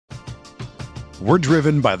We're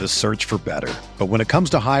driven by the search for better. But when it comes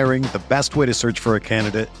to hiring, the best way to search for a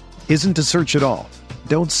candidate isn't to search at all.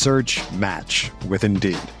 Don't search, match with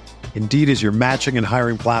Indeed. Indeed is your matching and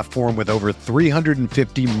hiring platform with over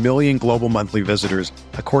 350 million global monthly visitors,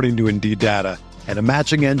 according to Indeed data, and a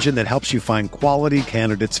matching engine that helps you find quality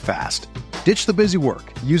candidates fast. Ditch the busy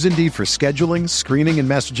work. Use Indeed for scheduling, screening, and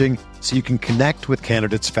messaging so you can connect with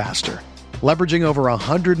candidates faster. Leveraging over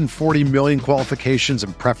 140 million qualifications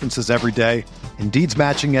and preferences every day, Indeed's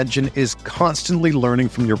matching engine is constantly learning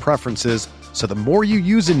from your preferences, so the more you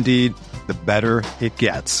use Indeed, the better it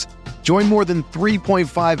gets. Join more than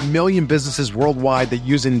 3.5 million businesses worldwide that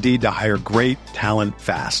use Indeed to hire great talent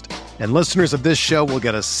fast. And listeners of this show will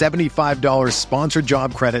get a $75 sponsored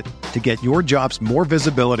job credit to get your jobs more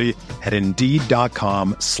visibility at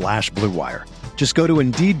Indeed.com/Blue Wire. Just go to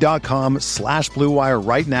Indeed.com/Blue Wire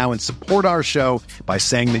right now and support our show by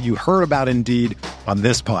saying that you heard about Indeed on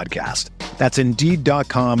this podcast. That's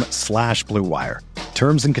Indeed.com/Blue Wire.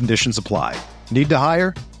 Terms and conditions apply. Need to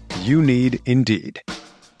hire? You need Indeed.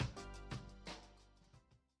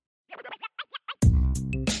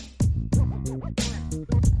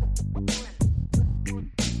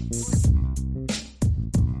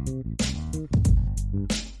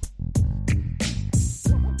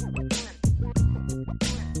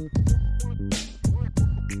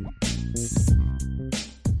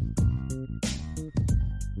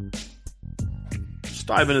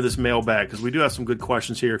 Dive into this mailbag because we do have some good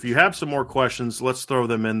questions here. If you have some more questions, let's throw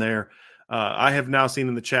them in there. I have now seen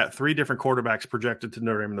in the chat 3 different quarterbacks projected to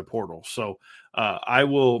Notre Dame in the portal. So we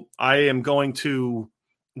will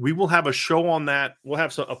have a show on that. We'll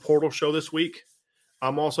have a portal show this week.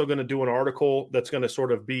 I'm also going to do an article that's going to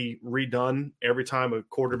sort of be redone every time a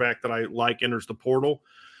quarterback that I like enters the portal.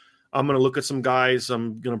 I'm going to look at some guys.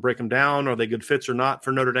 I'm going to break them down. Are they good fits or not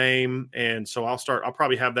for Notre Dame? And so I'll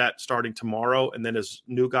probably have that starting tomorrow. And then as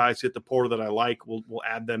new guys hit the portal that I like, we'll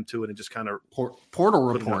add them to it and just kind of portal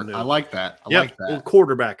report. I like that. I like that. Well,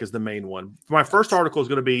 quarterback is the main one. My first article is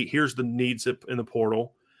going to be, here's the needs in the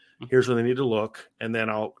portal. Here's where they need to look. And then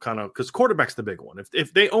I'll kind of, because quarterback's the big one.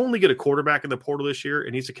 If they only get a quarterback in the portal this year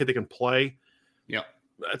and he's a kid that can play,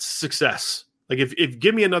 that's success. Like if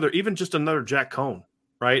give me even just another Jack Cohn.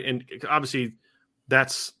 Right. And obviously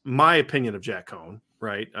that's my opinion of Jack Cohn.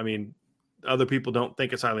 Right. I mean, other people don't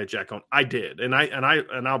think it's highly of Jack Cohn. I did. And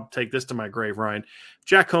I'll take this to my grave, Ryan.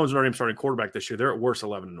 Jack Cohn's Notre Dame starting quarterback this year. They're at worst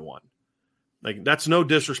 11-1. Like that's no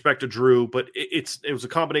disrespect to Drew, but it was a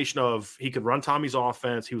combination of he could run Tommy's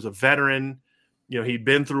offense. He was a veteran. You know, he'd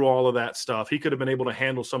been through all of that stuff. He could have been able to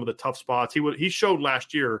handle some of the tough spots. He showed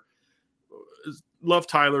last year, love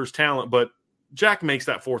Tyler's talent, but Jack makes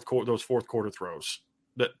those fourth quarter throws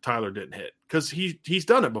that Tyler didn't hit because he's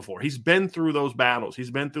done it before. He's been through those battles.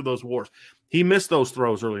 He's been through those wars. He missed those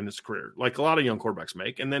throws early in his career, like a lot of young quarterbacks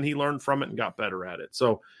make, and then he learned from it and got better at it.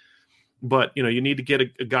 So, but you know, you need to get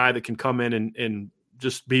a guy that can come in and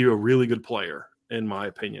just be a really good player. In my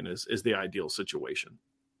opinion, is the ideal situation.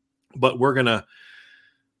 But we're gonna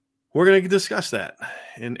discuss that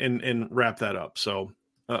and wrap that up. So,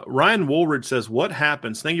 Ryan Woolridge says, "What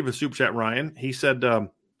happens?" Thank you for the super chat, Ryan. He said,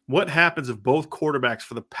 "What happens if both quarterbacks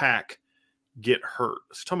for the Pac get hurt?"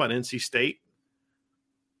 Let's talk about NC State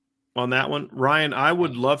on that one. Ryan, I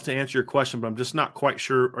would love to answer your question, but I'm just not quite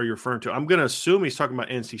sure are you referring to. I'm going to assume he's talking about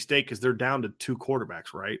NC State because they're down to 2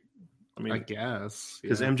 quarterbacks, right? I mean, I guess.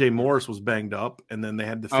 Because MJ Morris was banged up, and then they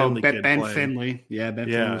had the Finley kid Ben playing. Finley. Yeah, Ben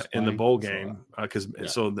Finley was in the bowl game. I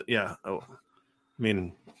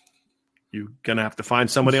mean, you're going to have to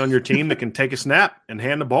find somebody on your team that can take a snap and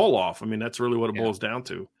hand the ball off. I mean, that's really what it boils down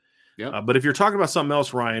to. Yeah. But if you're talking about something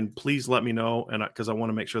else, Ryan, please let me know, and because I want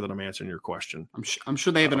to make sure that I'm answering your question. I'm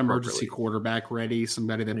sure they have an emergency quarterback ready,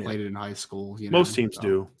 somebody that played it in high school. Most teams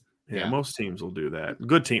do. Yeah, most teams will do that.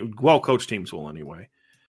 Good team, well-coached teams will anyway.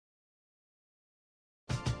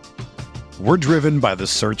 We're driven by the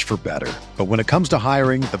search for better. But when it comes to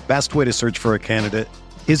hiring, the best way to search for a candidate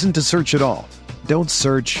isn't to search at all. Don't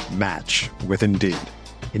search, match with Indeed.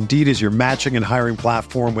 Indeed is your matching and hiring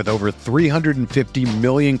platform with over 350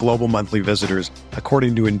 million global monthly visitors,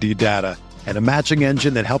 according to Indeed data, and a matching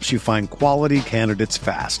engine that helps you find quality candidates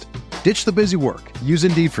fast. Ditch the busy work. Use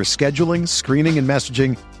Indeed for scheduling, screening, and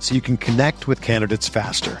messaging so you can connect with candidates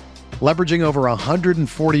faster. Leveraging over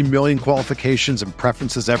 140 million qualifications and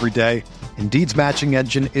preferences every day, Indeed's matching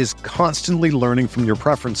engine is constantly learning from your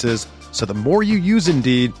preferences, so the more you use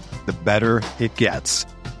Indeed, the better it gets.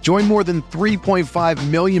 Join more than 3.5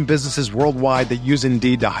 million businesses worldwide that use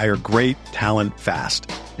Indeed to hire great talent fast.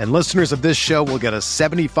 And listeners of this show will get a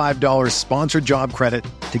 $75 sponsored job credit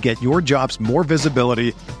to get your jobs more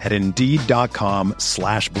visibility at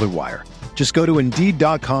Indeed.com/Blue Wire. Just go to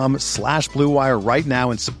Indeed.com/Blue Wire right now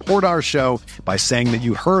and support our show by saying that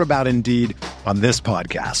you heard about Indeed on this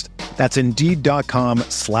podcast. That's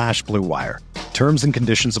Indeed.com/Blue Wire. Terms and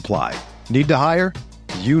conditions apply. Need to hire?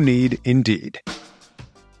 You need Indeed.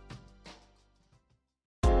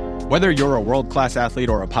 Whether you're a world-class athlete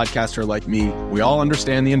or a podcaster like me, we all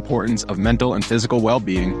understand the importance of mental and physical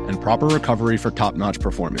well-being and proper recovery for top-notch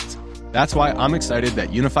performance. That's why I'm excited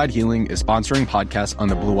that Unified Healing is sponsoring podcasts on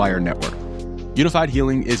the Blue Wire Network. Unified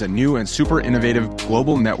Healing is a new and super innovative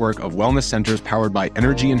global network of wellness centers powered by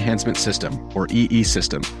Energy Enhancement System, or EE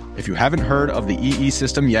System. If you haven't heard of the EE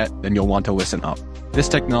System yet, then you'll want to listen up. This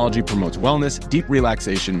technology promotes wellness, deep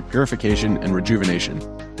relaxation, purification, and rejuvenation.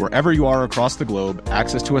 Wherever you are across the globe,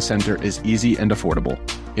 access to a center is easy and affordable.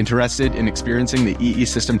 Interested in experiencing the EE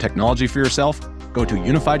System technology for yourself? Go to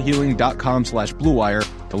unifiedhealing.com/Blue Wire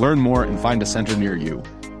to learn more and find a center near you.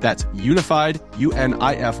 That's unified,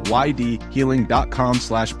 UNIFYD,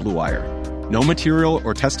 healing.com/Blue Wire. No material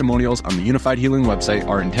or testimonials on the Unified Healing website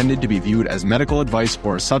are intended to be viewed as medical advice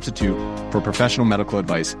or a substitute for professional medical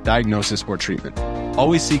advice, diagnosis, or treatment.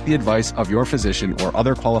 Always seek the advice of your physician or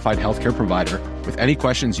other qualified healthcare provider with any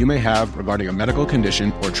questions you may have regarding a medical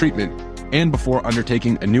condition or treatment and before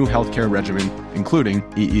undertaking a new healthcare regimen, including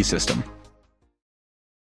EE System.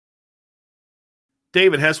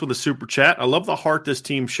 David Hess with a super chat. I love the heart this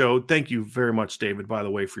team showed. Thank you very much, David, by the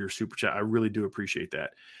way, for your super chat. I really do appreciate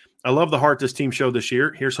that. I love the heart this team showed this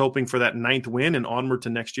year. Here's hoping for that 9th win and onward to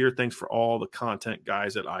next year. Thanks for all the content,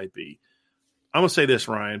 guys at IB. I'm going to say this,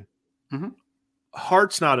 Ryan. Mm-hmm.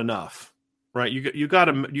 Heart's not enough, right? You got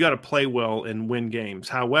to play well and win games.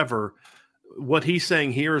 However, what he's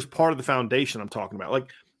saying here is part of the foundation I'm talking about. Like,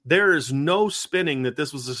 there is no spinning that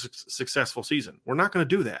this was a successful season. We're not going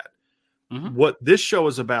to do that. Mm-hmm. What this show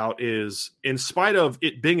is about is, in spite of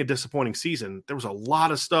it being a disappointing season, there was a lot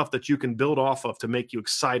of stuff that you can build off of to make you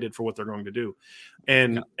excited for what they're going to do.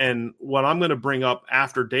 And what I'm going to bring up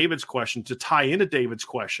after David's question, to tie into David's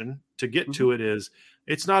question, to get to it, is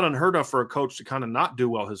it's not unheard of for a coach to kind of not do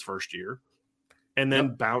well his first year and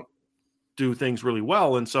then do things really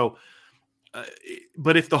well. And so,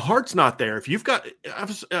 but if the heart's not there, if you've got,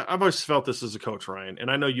 I've always felt this as a coach, Ryan, and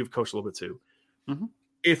I know you've coached a little bit too. Mm-hmm.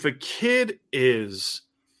 If a kid is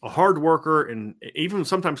a hard worker and even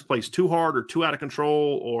sometimes plays too hard or too out of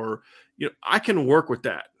control, or, I can work with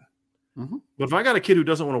that. Mm-hmm. But if I got a kid who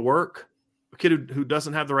doesn't want to work, a kid who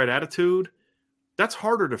doesn't have the right attitude, that's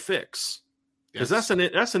harder to fix, because that's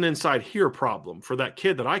an inside here problem for that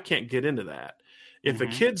kid that I can't get into that. If a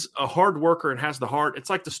kid's a hard worker and has the heart,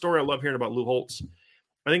 it's like the story I love hearing about Lou Holtz.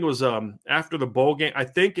 I think it was after the bowl game. I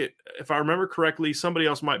think if I remember correctly, somebody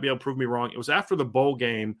else might be able to prove me wrong. It was after the bowl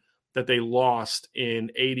game that they lost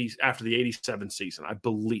after the 87 season, I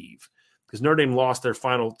believe, because Notre Dame lost their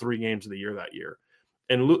final 3 games of the year that year.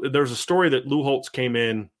 And there's a story that Lou Holtz came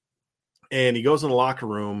in and he goes in the locker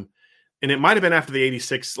room, and it might have been after the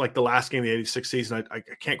 86, like the last game of the 86 season. I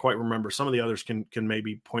can't quite remember. Some of the others can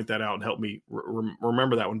maybe point that out and help me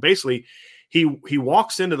remember that one. Basically, he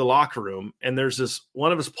walks into the locker room, and there's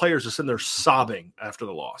one of his players is sitting there sobbing after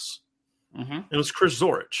the loss. Mm-hmm. It was Chris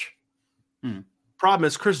Zorich. Problem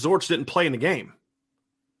is, Chris Zorich didn't play in the game,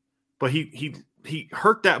 but he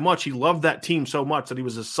hurt that much. He loved that team so much that he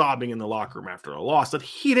was just sobbing in the locker room after a loss that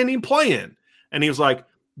he didn't even play in. And he was like,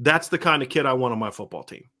 "That's the kind of kid I want on my football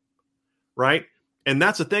team." Right. And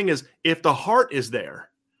that's the thing, is if the heart is there,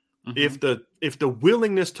 if the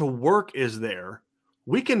willingness to work is there,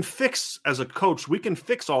 we can fix, as a coach, we can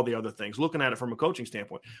fix all the other things. Looking at it from a coaching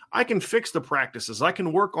standpoint, I can fix the practices. I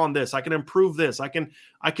can work on this. I can improve this. I can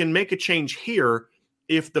make a change here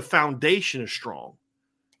if the foundation is strong.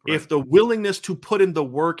 Right. If the willingness to put in the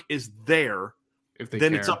work is there,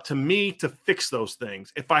 then it's up to me to fix those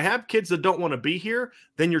things. If I have kids that don't want to be here,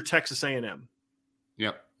 then you're Texas A&M.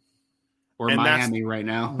 Yep. Or Miami right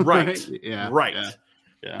now. Right. Yeah. Right.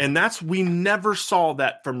 Yeah. And we never saw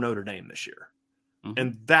that from Notre Dame this year. Mm-hmm.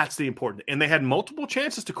 And that's the important. And they had multiple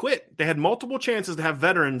chances to quit. They had multiple chances to have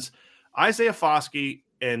veterans, Isaiah Foskey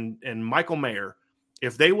and Michael Mayer.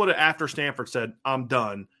 If they would have, after Stanford, said, "I'm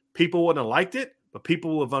done," people wouldn't have liked it, but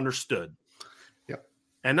people would have understood. Yep.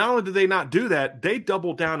 And not only did they not do that, they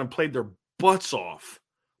doubled down and played their butts off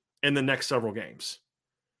in the next several games.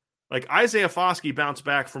 Like, Isaiah Foskey bounced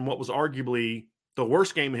back from what was arguably the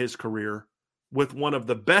worst game of his career with one of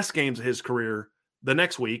the best games of his career the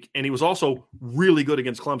next week, and he was also really good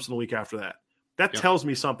against Clemson the week after that. That tells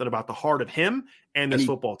me something about the heart of him and this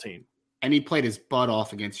football team. And he played his butt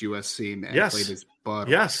off against USC, man. Yes. He played his butt off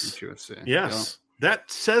against USC. Yes. That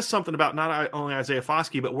says something about not only Isaiah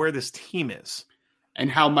Foskey, but where this team is. And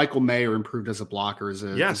how Michael Mayer improved as a blocker is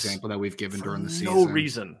an example that we've given during the season. No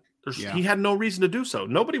reason. He had no reason to do so.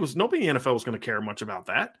 Nobody in the NFL was going to care much about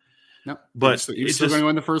that. No, but he was still going to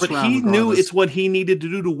win the first round. He knew it's what he needed to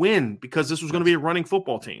do to win, because this was going to be a running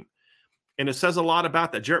football team. And it says a lot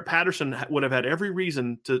about that. Jarrett Patterson would have had every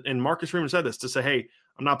reason to, and Marcus Freeman said this, to say, hey,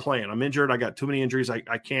 I'm not playing. I'm injured. I got too many injuries. I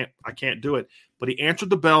can't do it. But he answered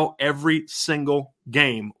the bell every single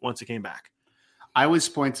game once he came back. I always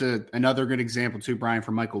point to another good example too, Brian,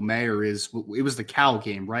 for Michael Mayer is it was the Cal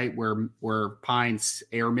game, right? Where Pines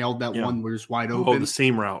airmailed that one where it was wide open. Oh, the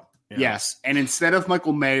seam route. Yeah. Yes. And instead of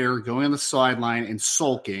Michael Mayer going on the sideline and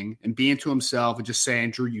sulking and being to himself and just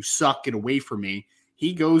saying, Drew, you suck, get away from me,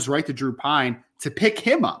 he goes right to Drew Pine to pick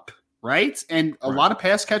him up, right? And a lot of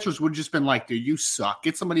pass catchers would have just been like, dude, you suck.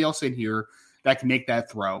 Get somebody else in here that can make that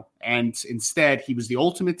throw. And instead, he was the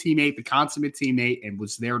ultimate teammate, the consummate teammate, and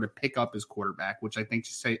was there to pick up his quarterback, which I think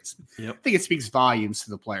I think it speaks volumes to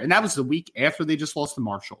the player. And that was the week after they just lost to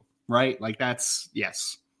Marshall, right? Like that's,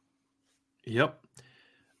 yes. Yep.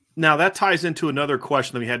 Now, that ties into another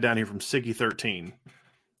question that we had down here from Siggy13.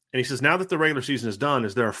 And he says, now that the regular season is done,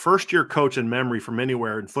 is there a first-year coach in memory from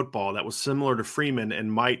anywhere in football that was similar to Freeman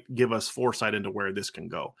and might give us foresight into where this can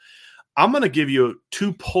go? I'm going to give you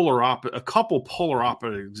a couple polar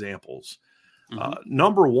opposite examples.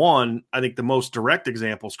 Number one, I think the most direct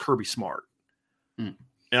example is Kirby Smart. And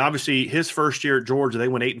obviously, his first year at Georgia, they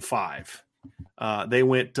went 8-5. They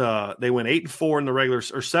went 8-4 in the regular,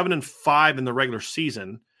 or 7-5 in the regular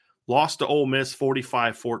season. Lost to Ole Miss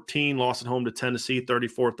 45-14, lost at home to Tennessee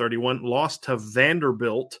 34-31, lost to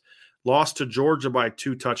Vanderbilt, lost to Georgia by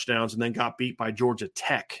 2 touchdowns, and then got beat by Georgia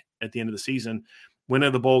Tech at the end of the season. Went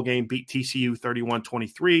into the bowl game, beat TCU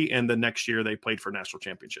 31-23, and the next year they played for national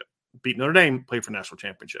championship. Beat Notre Dame, played for national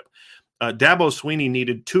championship. Dabo Swinney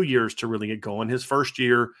needed 2 years to really get going. His first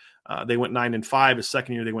year, they went 9-5. His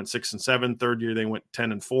second year, they went 6-7. Third year, they went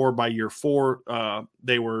 10-4. By year 4,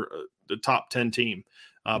 they were the top 10 team.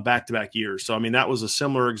 Back-to-back years. So, I mean, that was a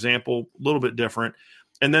similar example, a little bit different.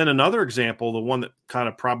 And then another example, the one that kind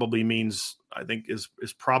of probably means, I think, is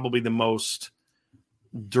probably the most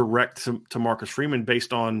direct to Marcus Freeman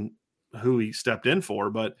based on who he stepped in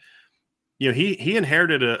for. But, you know, he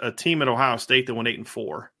inherited a team at Ohio State that went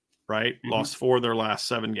 8-4, right? Lost 4 of their last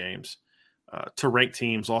 7 games to ranked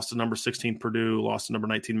teams, lost to number 16 Purdue, lost to number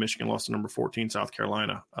 19 Michigan, lost to number 14 South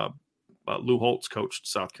Carolina. Lou Holtz coached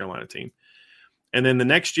South Carolina team. And then the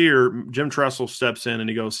next year, Jim Tressel steps in and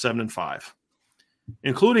he goes 7-5,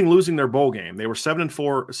 including losing their bowl game. They were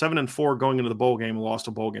 7-4 going into the bowl game and lost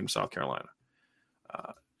a bowl game to South Carolina.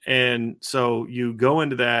 And so you go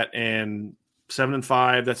into that and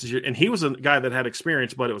 7-5. That's his year. And he was a guy that had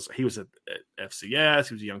experience, but he was at FCS.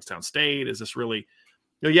 He was at Youngstown State. Is this really?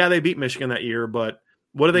 They beat Michigan that year, but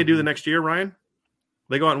what do they do the next year, Ryan?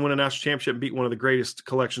 They go out and win a national championship and beat one of the greatest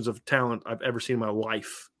collections of talent I've ever seen in my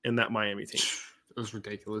life in that Miami team. It was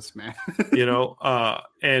ridiculous, man.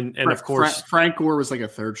 And of course Frank Gore was like a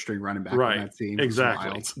third string running back on that team.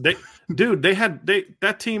 Exactly.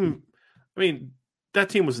 That team. I mean, that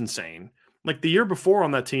team was insane. Like the year before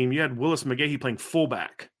on that team, you had Willis McGahee playing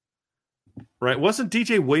fullback. Right? Wasn't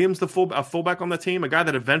DJ Williams a fullback on that team? A guy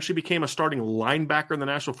that eventually became a starting linebacker in the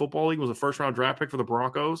National Football League, was a first-round draft pick for the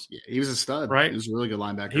Broncos. Yeah, he was a stud. Right? He was a really good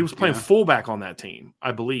linebacker. He was playing fullback on that team,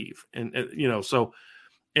 I believe. And so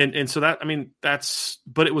that, I mean,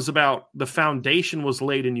 but it was about the foundation was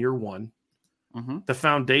laid in year 1. The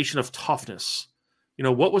foundation of toughness.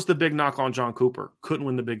 What was the big knock on John Cooper? Couldn't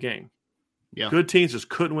win the big game. Yeah. Good teams just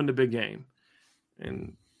couldn't win the big game.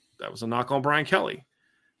 And that was a knock on Brian Kelly.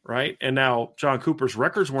 Right. And now John Cooper's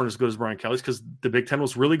records weren't as good as Brian Kelly's because the Big Ten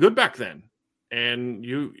was really good back then. And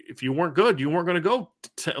if you weren't good, you weren't going to go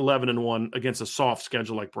 11-1 against a soft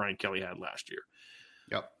schedule like Brian Kelly had last year.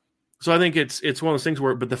 Yep. So I think it's one of those things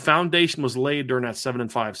but the foundation was laid during that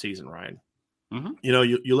 7-5 season, Ryan.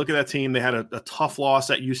 You look at that team, they had a tough loss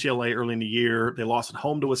at UCLA early in the year. They lost at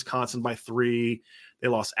home to Wisconsin by 3. They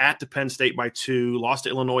lost to Penn State by 2, lost to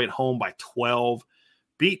Illinois at home by 12,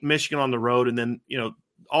 beat Michigan on the road. And then,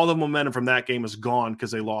 all the momentum from that game is gone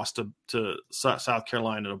because they lost to South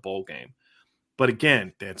Carolina in a bowl game. But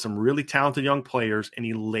again, they had some really talented young players, and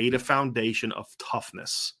he laid a foundation of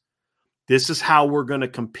toughness. This is how we're going to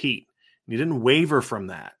compete. And he didn't waver from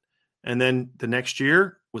that. And then the next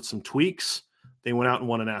year, with some tweaks, they went out and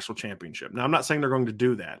won a national championship. Now, I'm not saying they're going to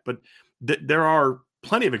do that, but there are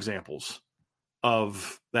plenty of examples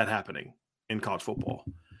of that happening in college football.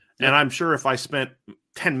 Yeah. And I'm sure if I spent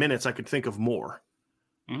 10 minutes, I could think of more.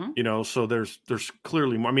 So there's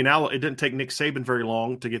clearly more. I mean, it didn't take Nick Saban very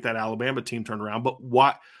long to get that Alabama team turned around, but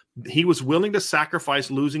He was willing to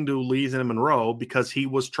sacrifice losing to Lees and Monroe because he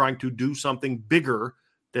was trying to do something bigger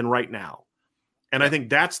than right now. And I think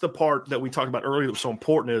that's the part that we talked about earlier that was so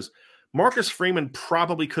important is Marcus Freeman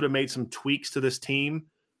probably could have made some tweaks to this team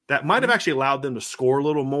that might have actually allowed them to score a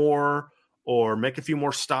little more or make a few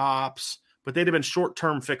more stops, but they'd have been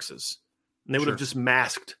short-term fixes. And they would have just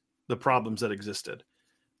masked the problems that existed.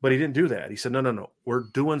 But he didn't do that. He said, no, we're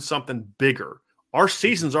doing something bigger. Our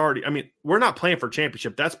season's already – we're not playing for a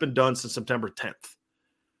championship. That's been done since September 10th.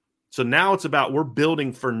 So now it's about we're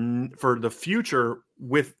building for the future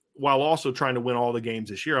while also trying to win all the games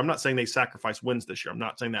this year. I'm not saying they sacrifice wins this year. I'm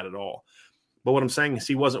not saying that at all. But what I'm saying is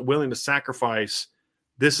he wasn't willing to sacrifice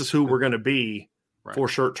this is who we're going to be for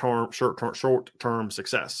short-term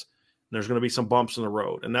success. And there's going to be some bumps in the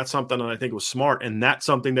road. And that's something that I think was smart. And that's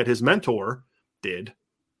something that his mentor did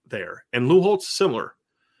there. And Lou Holtz is similar.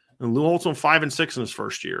 And Lou Holtz won 5-6 in his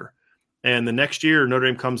first year. And the next year, Notre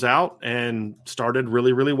Dame comes out and started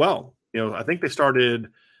really, really well. I think they started,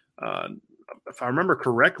 if I remember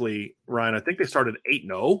correctly, Ryan, I think they started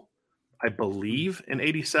 8-0, I believe, in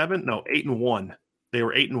 87. No, 8-1. They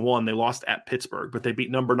were 8-1. They lost at Pittsburgh, but they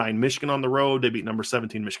beat number 9 Michigan on the road. They beat number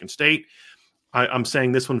 17 Michigan State. I'm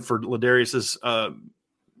saying this one for Ladarius's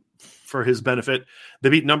for his benefit. They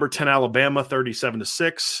beat number 10 Alabama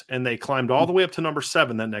 37-6, and they climbed all the way up to number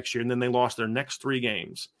 7 that next year, and then they lost their next 3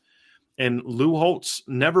 games. And Lou Holtz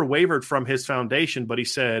never wavered from his foundation, but he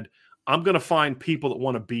said, I'm going to find people that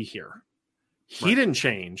want to be here. He didn't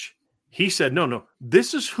change. He said, no,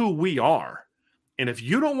 this is who we are. And if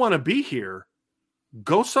you don't want to be here,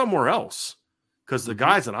 go somewhere else. Because the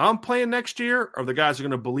guys that I'm playing next year are the guys who are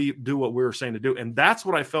going to do what we were saying to do. And that's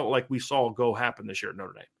what I felt like we saw go happen this year at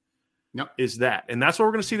Notre Dame. Yep. Is that. And that's what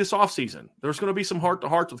we're going to see this offseason. There's going to be some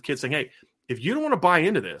heart-to-hearts with kids saying, hey, if you don't want to buy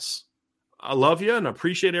into this, I love you and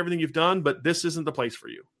appreciate everything you've done, but this isn't the place for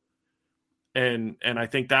you. And I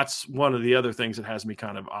think that's one of the other things that has me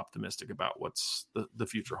kind of optimistic about what's the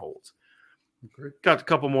future holds. Okay. Got a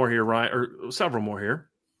couple more here, Ryan, or several more here.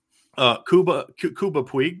 Kuba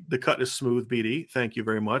Puig, the cut is smooth, BD. Thank you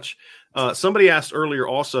very much. Somebody asked earlier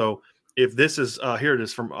also if this is here it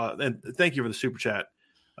is from and thank you for the super chat,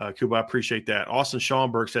 Kuba. I appreciate that. Austin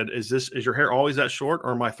Schaumburg said, "Is your hair always that short,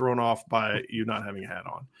 or am I thrown off by you not having a hat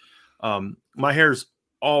on?" My hair's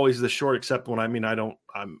always this short, except when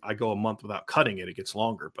I go a month without cutting it, it gets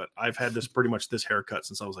longer. But I've had this pretty much this haircut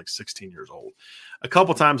since I was like 16 years old. A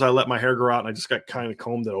couple times I let my hair grow out and I just got kind of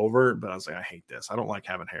combed it over, but I was like, I hate this. I don't like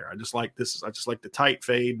having hair. I just like this. I just like the tight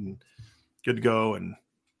fade and good to go. And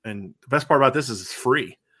the best part about this is it's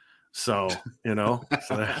free. So,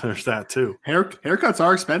 so there's that too. Haircuts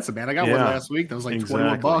are expensive, man. I got one last week that was like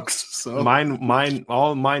 $21.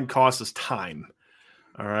 So mine costs us time.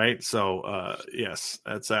 All right. So, yes,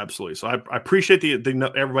 that's absolutely. So I appreciate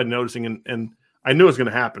the everybody noticing and I knew it was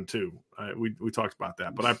going to happen too. We talked about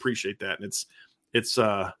that, but I appreciate that. And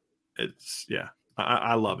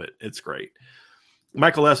I love it. It's great.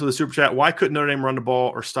 Michael S. with a super chat. Why couldn't Notre Dame run the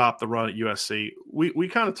ball or stop the run at USC? We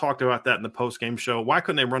kind of talked about that in the post game show. Why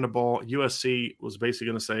couldn't they run the ball? USC was basically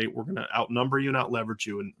going to say, we're going to outnumber you and out leverage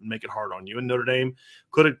you and make it hard on you. And Notre Dame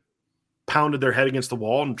could have pounded their head against the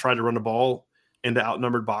wall and tried to run the ball into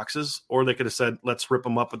outnumbered boxes, or they could have said, let's rip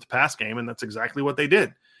them up at the pass game. And that's exactly what they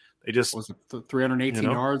did. They just was it 318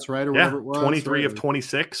 yards, right? Or whatever it was. 23 of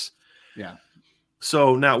 26. Yeah.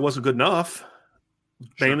 So now it wasn't good enough,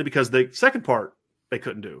 mainly because the second part they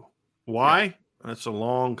couldn't do. Why? Yeah. That's a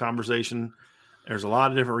long conversation. There's a lot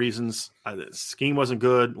of different reasons. The scheme wasn't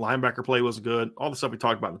good. Linebacker play wasn't good. All the stuff we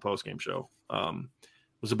talked about in the post-game show. It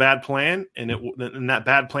was a bad plan, and that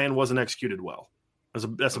bad plan wasn't executed well.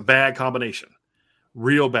 That's a bad combination.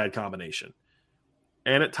 Real bad combination.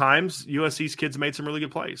 And at times, USC's kids made some really good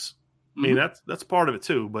plays. I mean, that's part of it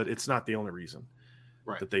too, but it's not the only reason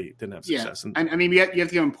that they didn't have success. Yeah. And I mean, you have to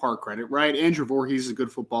give them part credit, right? Andrew Voorhees is a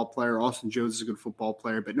good football player. Austin Jones is a good football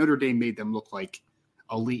player, but Notre Dame made them look like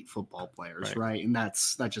elite football players, right? And that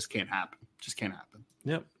just can't happen. Just can't happen.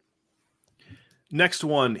 Yep. Next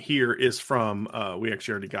one here is from, we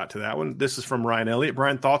actually already got to that one. This is from Ryan Elliott.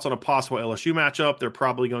 Brian, thoughts on a possible LSU matchup? They're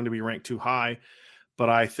probably going to be ranked too high, but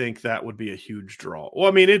I think that would be a huge draw. Well,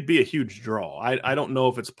 I mean, it'd be a huge draw. I don't know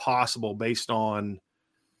if it's possible based on,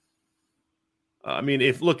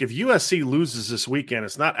 if USC loses this weekend,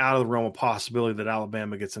 it's not out of the realm of possibility that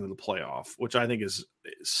Alabama gets into the playoff, which I think is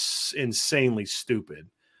insanely stupid.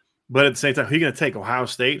 But at the same time, who are you going to take? Ohio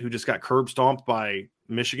State, who just got curb stomped by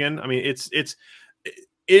Michigan? I mean, it's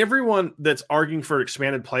everyone that's arguing for an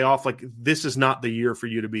expanded playoff, like this is not the year for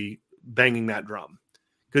you to be banging that drum,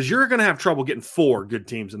 because you're going to have trouble getting 4 good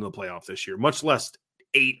teams into the playoff this year, much less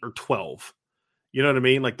 8 or 12. You know what I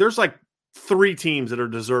mean? Like there's like 3 teams that are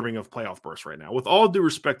deserving of playoff berths right now. With all due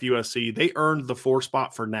respect to USC, they earned the 4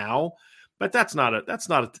 spot for now, but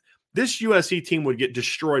this USC team would get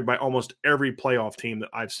destroyed by almost every playoff team that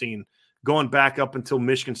I've seen going back up until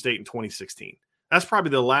Michigan State in 2016. That's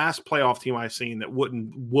probably the last playoff team I've seen that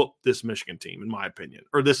wouldn't whoop this Michigan team, in my opinion.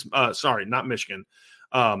 Or this, not Michigan,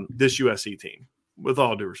 this USC team, with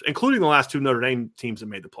all due respect, including the last 2 Notre Dame teams that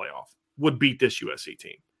made the playoff, would beat this USC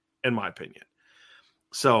team, in my opinion.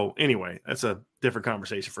 So anyway, that's a different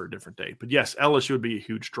conversation for a different day. But yes, LSU would be a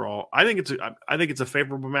huge draw. I think it's a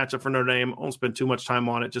favorable matchup for Notre Dame. I won't spend too much time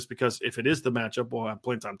on it just because if it is the matchup, we'll have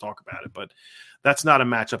plenty of time to talk about it. But that's not a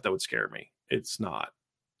matchup that would scare me. It's not.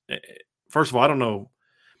 First of all, I don't know.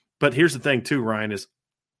 But here's the thing too, Ryan, is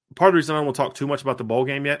part of the reason I don't want to talk too much about the bowl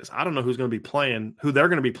game yet is I don't know who's going to be playing, who they're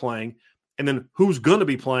going to be playing, and then who's going to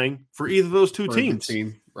be playing for either of those 2 teams.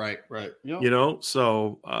 Right. Yep. You know,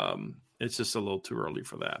 so it's just a little too early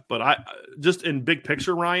for that. But I just in big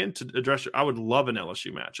picture, Ryan, to address I would love an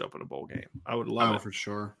LSU matchup in a bowl game. I would love it. For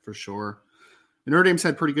sure. Notre Dame's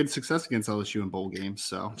had pretty good success against LSU in bowl games.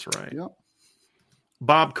 So that's right. Yep.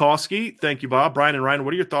 Bob Kosky, thank you, Bob. Brian and Ryan,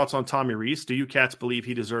 what are your thoughts on Tommy Rees? Do you cats believe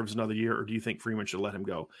he deserves another year, or do you think Freeman should let him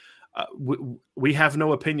go? We have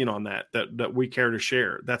no opinion on that we care to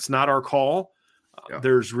share. That's not our call.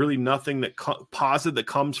 There's really nothing that positive that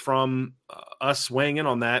comes from us weighing in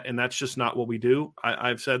on that, and that's just not what we do.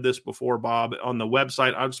 I've said this before, Bob, on the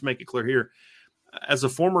website. I'll just make it clear here. As a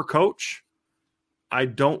former coach, I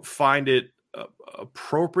don't find it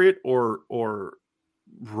appropriate or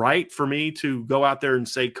right for me to go out there and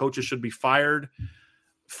say coaches should be fired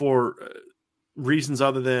for reasons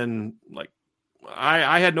other than like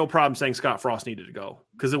I had no problem saying Scott Frost needed to go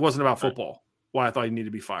because it wasn't about football. Why I thought he needed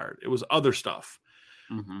to be fired. It was other stuff.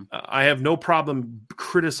 Mm-hmm. I have no problem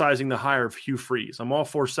criticizing the hire of Hugh Freeze. I'm all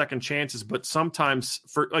for second chances, but sometimes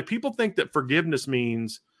people think that forgiveness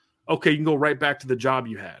means, okay, you can go right back to the job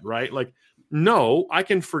you had, right? Like, no, I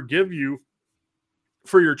can forgive you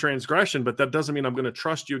for your transgression, but that doesn't mean I'm going to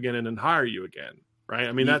trust you again and then hire you again, right?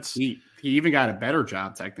 I mean, he even got a better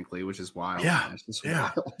job technically, which is wild. Yeah,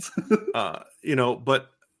 wild. But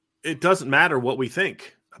it doesn't matter what we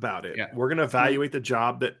think about it. Yeah. We're going to evaluate the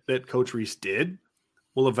job that Coach Rees did.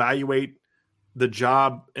 We'll evaluate the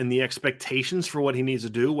job and the expectations for what he needs to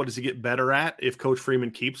do. What does he get better at if Coach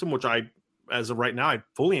Freeman keeps him, which as of right now, I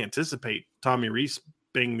fully anticipate Tommy Rees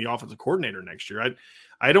being the offensive coordinator next year.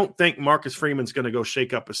 I don't think Marcus Freeman's going to go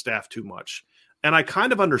shake up his staff too much. And I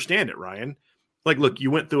kind of understand it, Ryan. Like, look,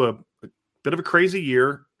 you went through a bit of a crazy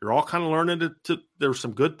year. You're all kind of learning there's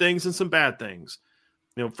some good things and some bad things.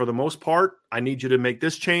 You know, for the most part, I need you to make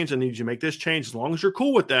this change. I need you to make this change. As long as you're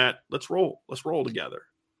cool with that, let's roll. Let's roll together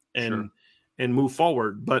and move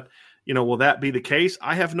forward. But, will that be the case?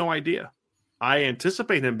 I have no idea. I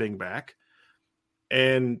anticipate him being back.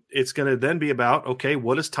 And it's going to then be about, okay,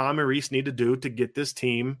 what does Tommy Rees need to do to get this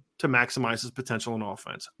team to maximize his potential in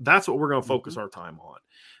offense? That's what we're going to focus our time on.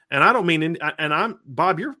 And I don't mean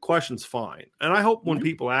Bob, your question's fine. And I hope when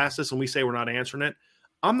people ask this and we say we're not answering it,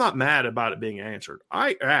 I'm not mad about it being answered.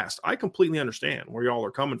 I completely understand where y'all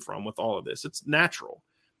are coming from with all of this. It's natural.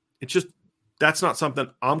 It's just that's not something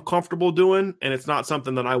I'm comfortable doing, and it's not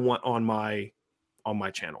something that I want on my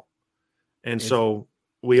channel. And so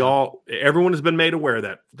everyone has been made aware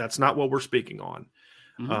that that's not what we're speaking on.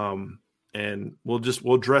 Mm-hmm. And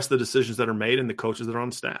we'll address the decisions that are made and the coaches that are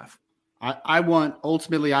on staff. I want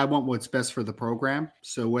what's best for the program.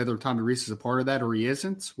 So whether Tommy Rees is a part of that or he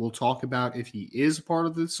isn't, we'll talk about if he is a part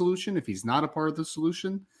of the solution, if he's not a part of the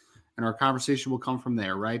solution, and our conversation will come from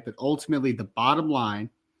there, right? But ultimately, the bottom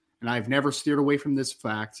line, and I've never steered away from this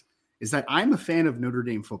fact, is that I'm a fan of Notre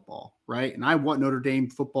Dame football, right? And I want Notre Dame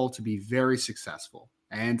football to be very successful.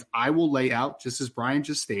 And I will lay out, just as Brian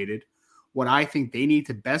just stated, what I think they need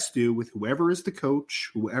to best do with whoever is the coach,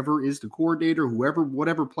 whoever is the coordinator,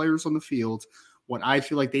 whatever players on the field, what I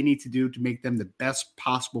feel like they need to do to make them the best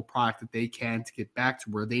possible product that they can to get back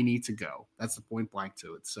to where they need to go. That's the point blank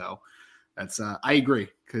to it. So that's I agree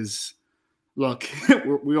because, look,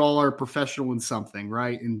 we all are professional in something,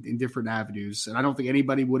 right, in different avenues. And I don't think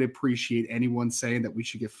anybody would appreciate anyone saying that we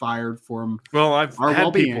should get fired from I've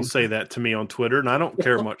had people say that to me on Twitter, and I don't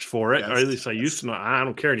care much for it. Or at least I used to. I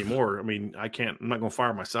don't care anymore. I mean, I'm not going to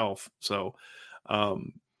fire myself. So, I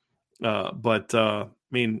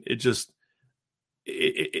mean, it just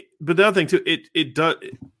but the other thing too, it does.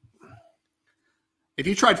 If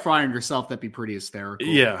you tried firing yourself, that'd be pretty hysterical.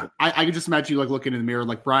 Yeah. I could just imagine you looking in the mirror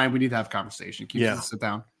like, Brian, we need to have a conversation. Can you sit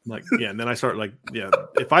down? And then I start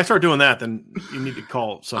if I start doing that, then you need to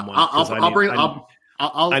call someone. I'll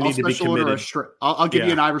I'll need to be committed. I'll give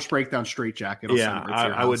you an Irish breakdown straight jacket.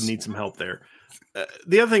 I would need some help there.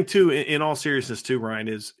 The other thing too, in all seriousness too, Ryan,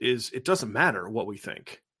 is it doesn't matter what we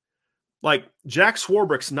think. Like Jack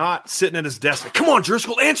Swarbrick's not sitting at his desk like, come on,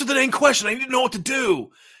 Driscoll, answer the dang question. I need to know what to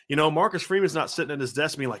do. Marcus Freeman's not sitting at his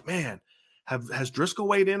desk being like, man, has Driscoll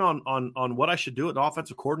weighed in on what I should do at the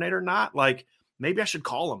offensive coordinator or not? Like, maybe I should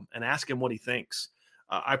call him and ask him what he thinks.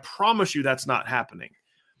 I promise you that's not happening.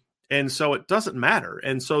 And so it doesn't matter.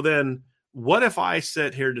 And so then what if I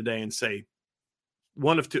sit here today and say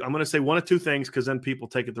one of two? I'm going to say one of two things because then people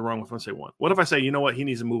take it the wrong way. I'm going to say one. What if I say, you know what? He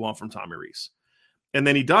needs to move on from Tommy Rees. And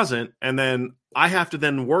then he doesn't. And then I have to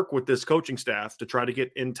then work with this coaching staff to try to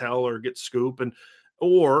get intel or get scoop.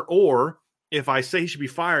 Or if I say he should be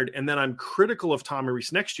fired and then I'm critical of Tommy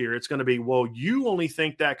Rees next year, it's going to be, well, you only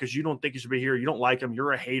think that because you don't think he should be here. You don't like him.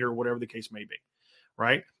 You're a hater, whatever the case may be.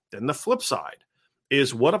 Right. Then the flip side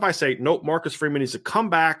is what if I say, nope, Marcus Freeman needs to come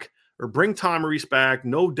back or bring Tommy Rees back.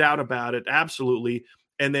 No doubt about it. Absolutely.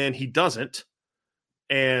 And then he doesn't.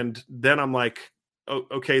 And then I'm like, oh,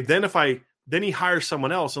 okay, then he hires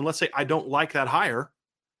someone else. And let's say I don't like that hire.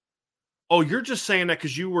 Oh, you're just saying that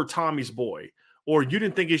because you were Tommy's boy or you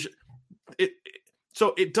didn't think he should.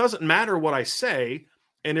 So it doesn't matter what I say.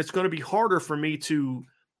 And it's going to be harder for me to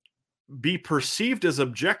be perceived as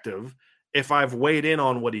objective if I've weighed in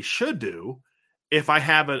on what he should do, if I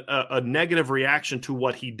have a negative reaction to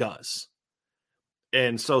what he does.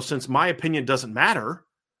 And so since my opinion doesn't matter,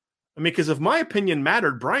 because if my opinion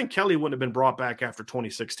mattered, Brian Kelly wouldn't have been brought back after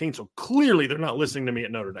 2016. So clearly they're not listening to me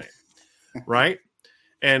at Notre Dame, right?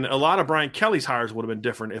 And a lot of Brian Kelly's hires would have been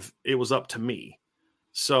different if it was up to me.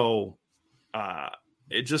 So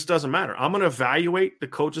it just doesn't matter. I'm going to evaluate the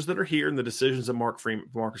coaches that are here and the decisions that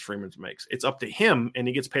Marcus Freeman makes. It's up to him, and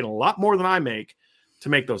he gets paid a lot more than I make to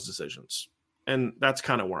make those decisions. And that's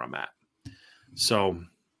kind of where I'm at. So,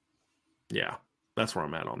 yeah, that's where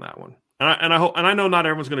I'm at on that one. And I know not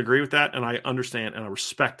everyone's going to agree with that, and I understand and I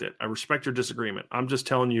respect it. I respect your disagreement. I'm just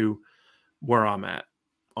telling you where I'm at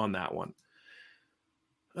on that one.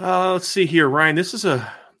 Let's see here, Ryan. This is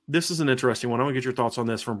an interesting one. I want to get your thoughts on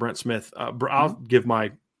this from Brent Smith. I'll give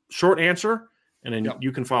my short answer, and then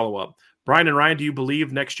you can follow up. Brian and Ryan, do you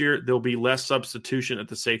believe next year there'll be less substitution at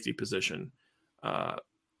the safety position?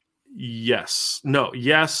 Yes. No.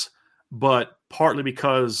 Yes, but partly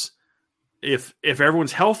because if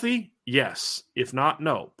everyone's healthy, yes. If not,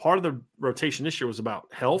 no. Part of the rotation this year was about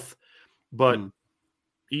health, but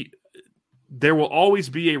there will always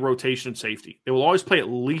be a rotation safety. They will always play at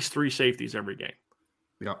least 3 safeties every game.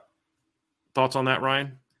 Yeah. Thoughts on that,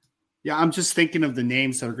 Ryan? Yeah, I'm just thinking of the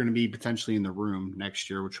names that are going to be potentially in the room next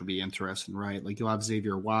year, which will be interesting, right? Like you'll have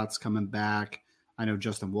Xavier Watts coming back. I know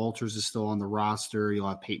Justin Walters is still on the roster. You'll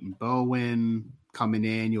have Peyton Bowen coming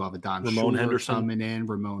in. You'll have Adon Schuler coming in.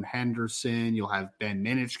 Ramon Henderson. You'll have Ben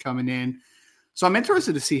Minich coming in. So I'm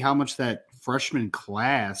interested to see how much that freshman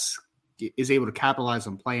class is able to capitalize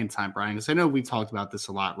on playing time, Brian, because I know we've talked about this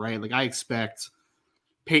a lot, right? Like I expect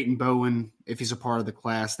Peyton Bowen, if he's a part of the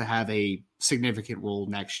class, to have a significant role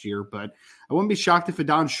next year. But I wouldn't be shocked if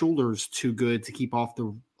Adon Schuler's too good to keep off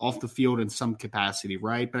the field in some capacity,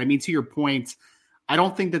 right? But I mean, to your point, I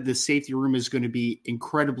don't think that the safety room is going to be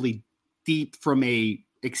incredibly deep from a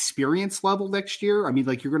experience level next year. I mean,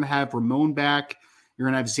 like you're going to have Ramon back, you're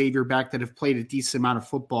going to have Xavier back that have played a decent amount of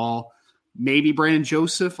football. Maybe Brandon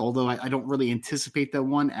Joseph, although I don't really anticipate that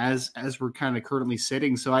one as we're kind of currently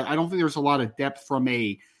sitting. So I don't think there's a lot of depth from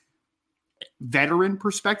a veteran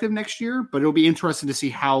perspective next year, but it'll be interesting to see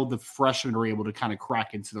how the freshmen are able to kind of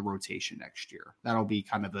crack into the rotation next year. That'll be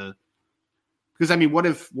kind of because I mean, what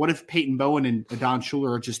if Peyton Bowen and Adon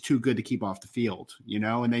Schuler are just too good to keep off the field,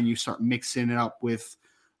 and then you start mixing it up with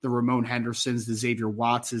the Ramon Hendersons, the Xavier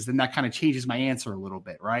Wattses, then that kind of changes my answer a little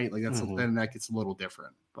bit, right? Like then that gets a little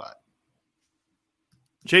different, but.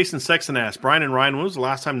 Jason Sexton asked, Brian and Ryan, when was the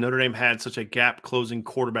last time Notre Dame had such a gap-closing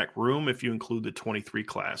quarterback room if you include the 23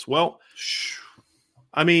 class? Well,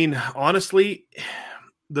 I mean, honestly,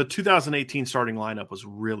 the 2018 starting lineup was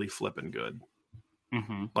really flipping good.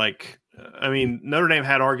 Mm-hmm. Like, I mean, Notre Dame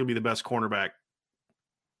had arguably the best cornerback,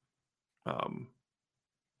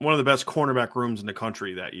 one of the best cornerback rooms in the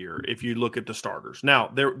country that year, if you look at the starters. Now,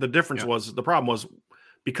 the difference was, the problem was,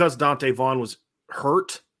 because Dante Vaughn was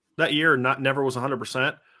hurt that year and never was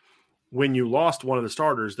 100%, when you lost one of the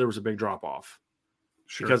starters, there was a big drop-off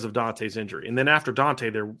because of Dante's injury. And then after Dante,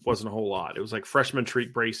 there wasn't a whole lot. It was like freshman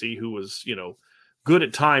Tariq Bracy, who was, good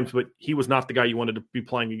at times, but he was not the guy you wanted to be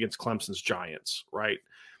playing against Clemson's Giants, right?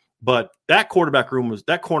 But that cornerback room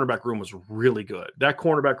was really good. That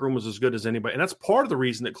cornerback room was as good as anybody. And that's part of the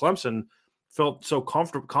reason that Clemson felt so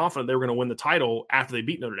confident they were going to win the title after they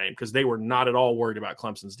beat Notre Dame because they were not at all worried about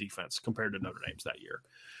Clemson's defense compared to Notre Dame's that year.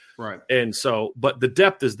 Right. And so, but the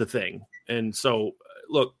depth is the thing. And so,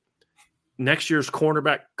 look, next year's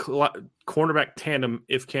cornerback tandem,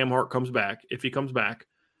 if Cam Hart comes back, if he comes back,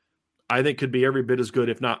 I think could be every bit as good,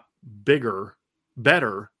 if not better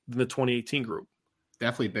than the 2018 group.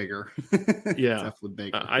 Definitely bigger. Yeah. Definitely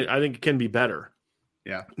bigger. I think it can be better.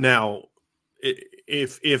 Yeah. Now,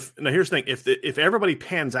 if here's the thing, if everybody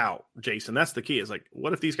pans out, Jason, that's the key. Is like,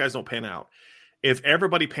 what if these guys don't pan out? If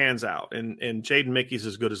everybody pans out and Jaden Mickey's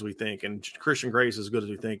as good as we think, and Christian Gray's as good as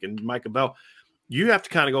we think, and Micah Bell, you have to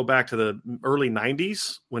kind of go back to the early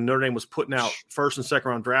 90s when Notre Dame was putting out first and second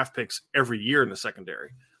round draft picks every year in the secondary.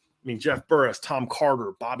 I mean, Jeff Burris, Tom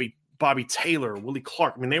Carter, Bobby Taylor, Willie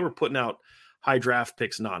Clark. I mean, they were putting out high draft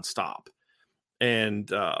picks nonstop.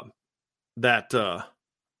 And that's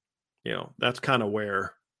kind of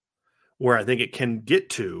where I think it can get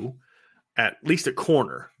to, at least at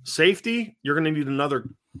corner. Safety, you're going to need another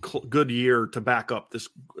good year to back up this.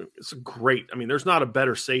 It's a great. I mean, there's not a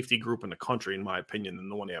better safety group in the country, in my opinion, than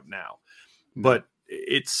the one they have now. But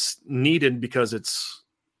it's needed because it's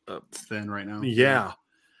thin right now. Yeah.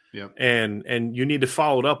 Yep. And you need to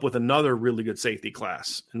follow it up with another really good safety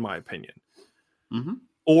class, in my opinion. Mm-hmm.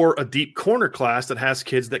 Or a deep corner class that has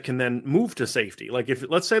kids that can then move to safety. Like if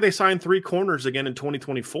let's say they sign 3 corners again in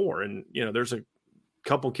 2024, and there's a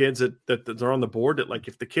couple kids that are on the board that, like,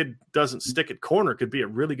 if the kid doesn't stick at corner, could be a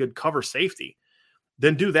really good cover safety,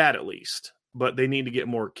 then do that at least. But they need to get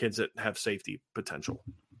more kids that have safety potential,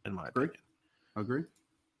 in my opinion. Agree.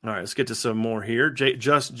 All right, let's get to some more here.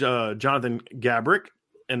 Jonathan Gabrick.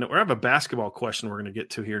 And we have a basketball question we're going to get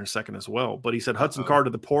to here in a second as well. But he said, Hudson Card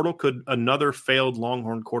to the portal. Could another failed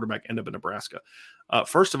Longhorn quarterback end up in Nebraska?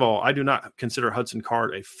 First of all, I do not consider Hudson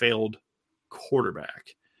Card a failed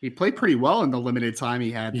quarterback. He played pretty well in the limited time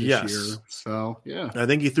he had this year. So, yeah. I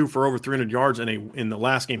think he threw for over 300 yards in the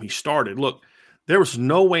last game he started. Look, there was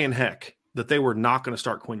no way in heck that they were not going to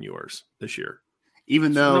start Quinn Ewers this year.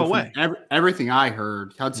 Even though everything I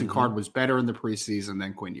heard, Hudson Card was better in the preseason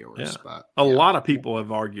than Quinn Ewers. Yeah. But a lot of people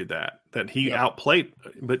have argued that he outplayed,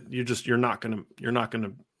 but you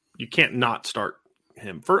can't not start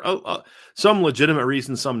him for some legitimate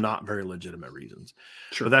reasons, some not very legitimate reasons.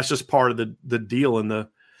 Sure. But that's just part of the deal in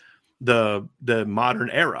the modern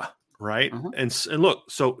era, right? Uh-huh. And look,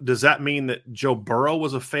 so does that mean that Joe Burrow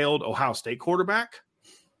was a failed Ohio State quarterback?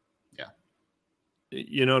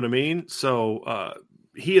 You know what I mean? So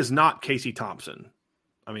he is not Casey Thompson.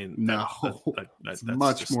 I mean, no, that's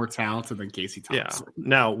much more talented than Casey Thompson. Yeah.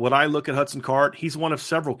 Now, would I look at Hudson Card? He's one of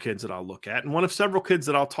several kids that I'll look at, and one of several kids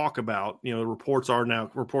that I'll talk about. The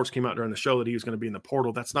reports came out during the show that he was going to be in the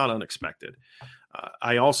portal. That's not unexpected.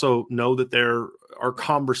 I also know that there are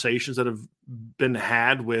conversations that have been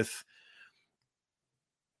had with,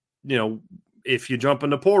 if you jump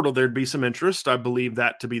in the portal, there'd be some interest. I believe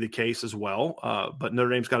that to be the case as well. But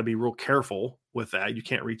Notre Dame's got to be real careful with that. You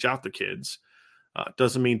can't reach out to kids.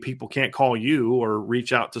 Doesn't mean people can't call you or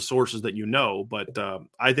reach out to sources that but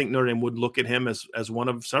I think Notre Dame would look at him as one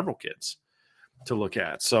of several kids to look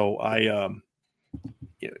at. So I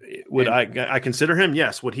consider him?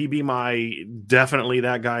 Yes. Would he be definitely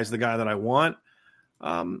that guy's the guy that I want?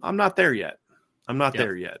 I'm not there yet.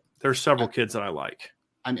 There yet. There's several kids that I like.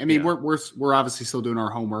 I mean, we're obviously still doing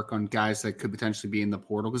our homework on guys that could potentially be in the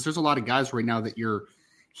portal, because there's a lot of guys right now that you're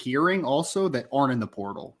hearing also that aren't in the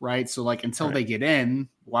portal, right? So, like, until they get in,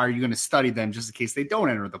 why are you going to study them just in case they don't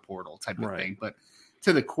enter the portal type of thing? But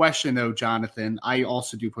to the question, though, Jonathan, I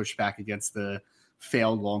also do push back against the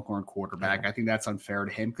failed Longhorn quarterback. I think that's unfair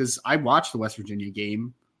to him, because I watched the West Virginia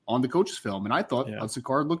game on the coach's film, and I thought Hudson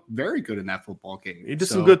Card looked very good in that football game. He did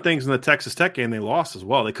some good things in the Texas Tech game. They lost as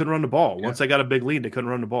well. They couldn't run the ball. Once they got a big lead, they couldn't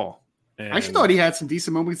run the ball. And I actually thought he had some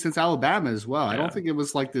decent moments since Alabama as well. I don't think it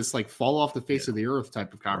was like this fall off the face of the earth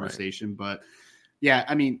type of conversation. But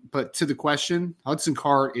but to the question, Hudson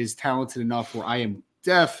Card is talented enough where I am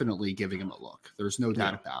definitely giving him a look. There's no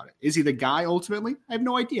doubt about it. Is he the guy ultimately? I have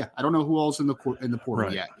no idea. I don't know who else in the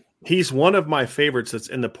portal yet. He's one of my favorites that's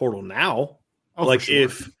in the portal now. Oh, like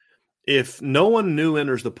if no one new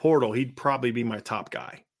enters the portal, he'd probably be my top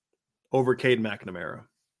guy over Cade McNamara.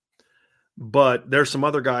 But there's some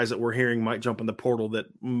other guys that we're hearing might jump in the portal that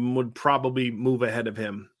would probably move ahead of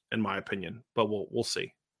him, in my opinion. But we'll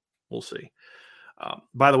see. We'll see.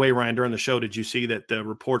 By the way, Ryan, during the show, did you see that the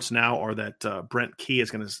reports now are that Brent Key is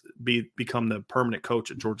going to become the permanent coach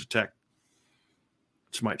at Georgia Tech,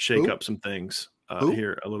 which might shake up some things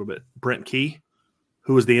here a little bit. Brent Key,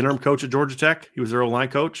 who was the interim coach at Georgia Tech. He was their O-line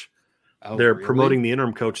coach. They're promoting the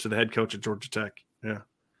interim coach to the head coach at Georgia Tech. Yeah.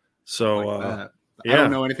 So I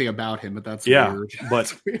don't know anything about him, but that's weird. But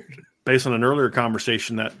that's weird. Based on an earlier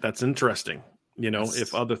conversation, that's interesting.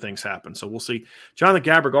 If other things happen. So we'll see. Jonathan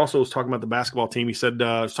Gabrick also was talking about the basketball team. He said,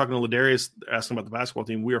 I was talking to Ladarius, asking about the basketball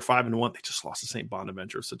team. We are 5-1. They just lost to St.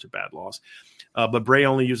 Bonaventure. It's such a bad loss. But Bray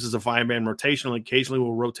only uses a 5-man rotation. Occasionally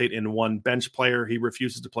will rotate in one bench player. He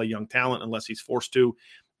refuses to play young talent unless he's forced to.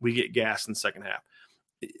 We get gassed in the second half.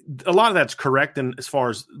 A lot of that's correct. And as far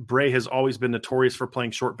as Bray has always been notorious for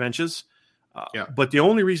playing short benches. But the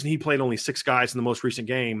only reason he played only 6 guys in the most recent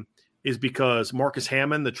game is because Marcus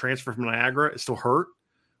Hammond, the transfer from Niagara, is still hurt.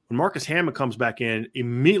 When Marcus Hammond comes back in,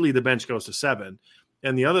 immediately the bench goes to 7.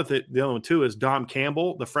 And the other one too is Dom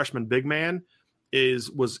Campbell, the freshman big man,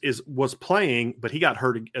 was playing, but he got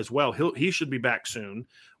hurt as well. He should be back soon.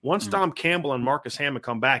 Once Dom Campbell and Marcus Hammond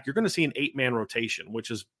come back, you're going to see an 8-man rotation, which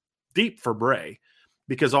is deep for Bray,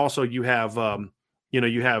 because also you have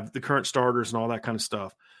you have the current starters and all that kind of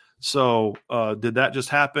stuff. So did that just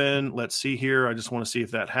happen? Let's see here. I just want to see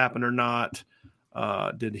if that happened or not.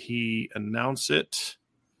 Did he announce it?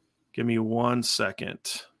 Give me 1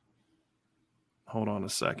 second. Hold on a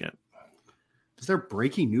second. Is there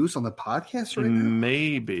breaking news on the podcast right now?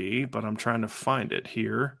 Maybe, but I'm trying to find it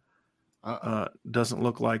here. Doesn't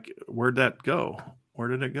look like. Where'd that go? Where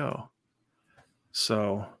did it go?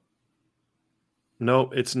 So,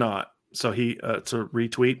 no, it's not. So it's a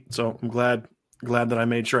retweet. So I'm glad that I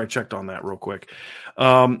made sure I checked on that real quick.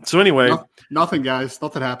 So anyway, nothing, guys.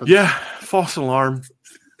 Nothing happened. Yeah, false alarm.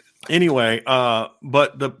 Anyway,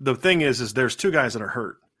 but the thing is there's 2 guys that are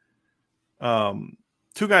hurt.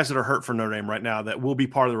 2 guys that are hurt for Notre Dame right now that will be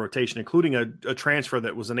part of the rotation, including a transfer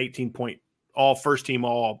that was an 18-point all first team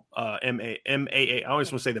all MAA. I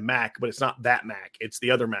always want to say the MAC, but it's not that MAC. It's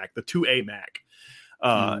the other MAC, the 2A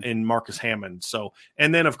MAC, in Marcus Hammond. So,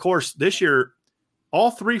 and then of course this year,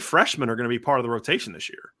 all 3 freshmen are going to be part of the rotation this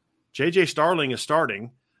year. J.J. Starling is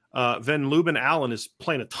starting. Van Leuben Allen is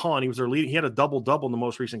playing a ton. He was their lead. He had a double-double in the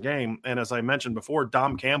most recent game. And as I mentioned before,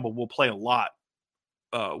 Dom Campbell will play a lot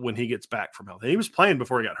when he gets back from health. He was playing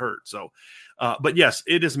before he got hurt. So, but yes,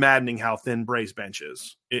 it is maddening how thin Bray's bench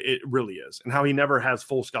is. It really is. And how he never has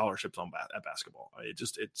full scholarships at basketball.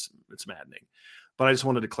 It's maddening. But I just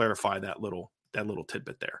wanted to clarify that little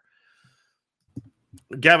tidbit there.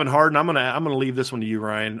 Gavin Harden, I'm gonna leave this one to you,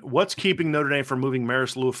 Ryan. What's keeping Notre Dame from moving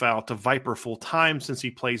Marist Liufau to Viper full time since he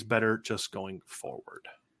plays better just going forward?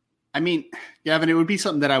 I mean, Gavin, it would be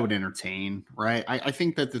something that I would entertain, right? I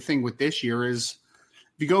think that the thing with this year is,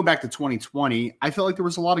 if you go back to 2020, I felt like there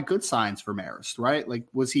was a lot of good signs for Marist, right? Like,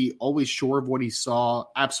 was he always sure of what he saw?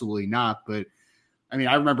 Absolutely not. But I mean,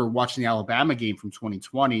 I remember watching the Alabama game from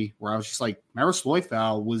 2020 where I was just like, Marist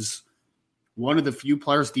Liufau was one of the few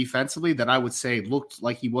players defensively that I would say looked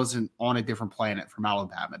like he wasn't on a different planet from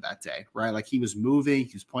Alabama that day, right? Like, he was moving,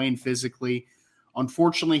 he was playing physically.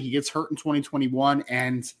 Unfortunately, he gets hurt in 2021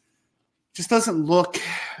 and just doesn't look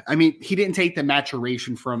 – I mean, he didn't take the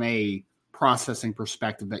maturation from a processing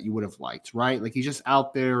perspective that you would have liked, right? Like, he's just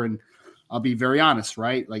out there, and I'll be very honest,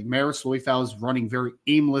 right? Like, Marist Liufau is running very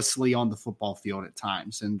aimlessly on the football field at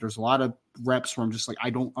times, and there's a lot of reps where I'm just like, I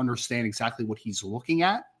don't understand exactly what he's looking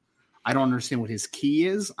at. I don't understand what his key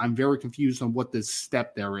is. I'm very confused on what this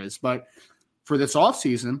step there is. But for this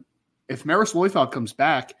offseason, if Marist Liufau comes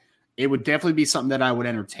back, it would definitely be something that I would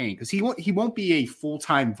entertain, because he won't be a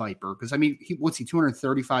full-time Viper. Because, I mean, what's he,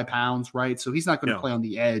 235 pounds, right? So he's not going to play on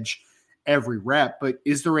the edge every rep. But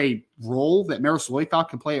is there a role that Marist Liufau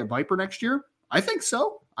can play at Viper next year? I think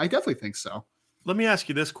so. I definitely think so. Let me ask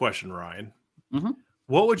you this question, Ryan. Mm-hmm.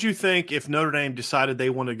 What would you think if Notre Dame decided they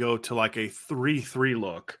want to go to like a 3-3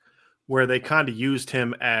 look, where they kind of used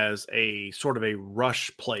him as a sort of a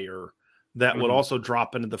rush player that would also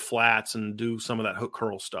drop into the flats and do some of that hook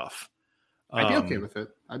curl stuff? I'd be okay with it.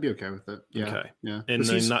 Yeah. Okay. Yeah. And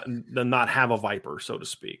then not have a Viper, so to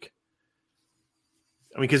speak.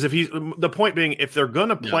 I mean, because the point being, if they're going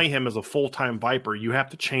to play him as a full-time Viper, you have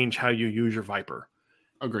to change how you use your Viper.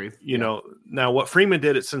 Agreed. You know, now what Freeman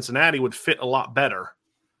did at Cincinnati would fit a lot better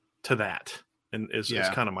to that. And is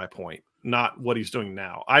kind of my point. Not what he's doing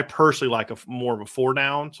now. I personally like more of a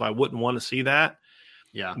 4-down, so I wouldn't want to see that.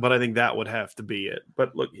 Yeah. But I think that would have to be it.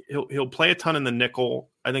 But look, he'll play a ton in the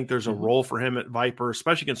nickel. I think there's a role for him at Viper,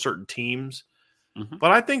 especially against certain teams. Mm-hmm.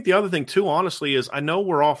 But I think the other thing too, honestly, is I know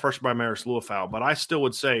we're all fresh by Marist Liufau, but I still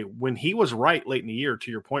would say when he was right late in the year,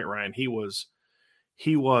 to your point, Ryan, he was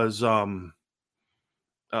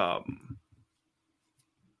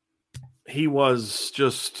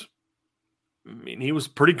just, I mean, he was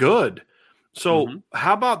pretty good. So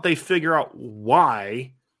how about they figure out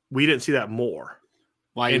why we didn't see that more?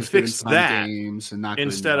 Why and fix that games and not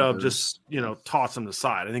instead of just, toss them to the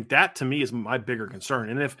side. I think that to me is my bigger concern.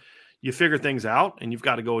 And if you figure things out and you've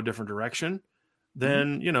got to go a different direction,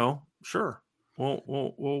 then, sure,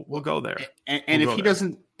 we'll go there. And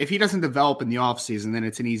if he doesn't develop in the offseason, then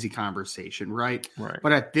it's an easy conversation, right? Right.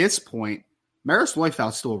 But at this point, Marius Leufau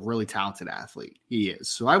is still a really talented athlete. He is.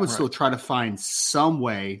 So I would still try to find some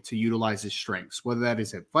way to utilize his strengths, whether that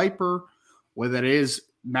is at Viper, whether that is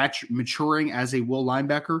maturing as a will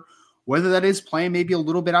linebacker, whether that is playing maybe a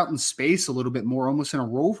little bit out in space, a little bit more almost in a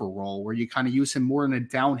rover role where you kind of use him more in a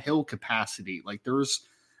downhill capacity. Like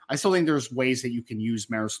I still think there's ways that you can use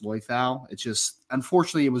Marius Leufau. It's just,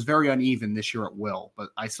 unfortunately, it was very uneven this year at will, but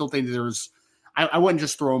I still think I wouldn't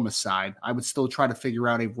just throw him aside. I would still try to figure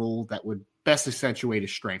out a role that would best accentuate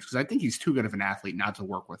his strengths because I think he's too good of an athlete not to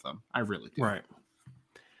work with him. I really do. Right.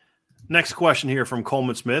 Next question here from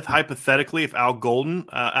Coleman Smith. Hypothetically, if Al Golden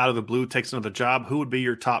out of the blue takes another job, who would be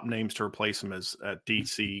your top names to replace him as a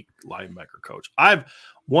DC linebacker coach? I have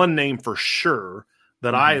one name for sure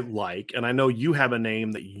that I like, and I know you have a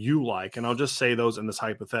name that you like, and I'll just say those in this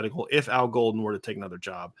hypothetical. If Al Golden were to take another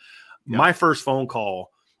job, my first phone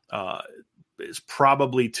call is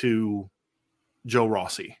probably to Joe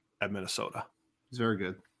Rossi at Minnesota. He's very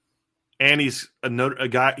good. And he's a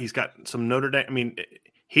guy, he's got some Notre Dame. I mean,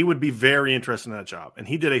 he would be very interested in that job. And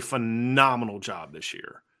he did a phenomenal job this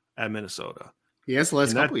year at Minnesota. He has the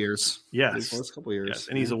last couple years. Yes. The last couple years. Yes.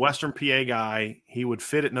 And he's a Western PA guy. He would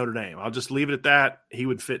fit at Notre Dame. I'll just leave it at that. He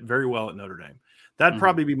would fit very well at Notre Dame. That'd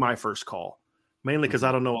probably be my first call, mainly because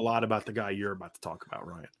I don't know a lot about the guy you're about to talk about,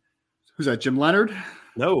 Ryan. Who's that, Jim Leonard?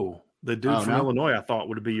 No. The dude from Illinois, I thought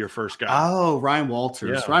would be your first guy. Oh, Ryan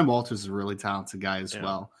Walters. Yeah. Ryan Walters is a really talented guy as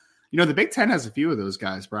well. The Big Ten has a few of those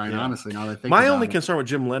guys, Brian, honestly, now that I think my only concern with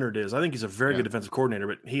Jim Leonard is I think he's a very good defensive coordinator,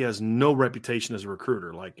 but he has no reputation as a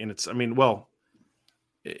recruiter.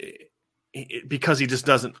 Because he just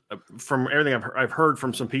doesn't, from everything I've heard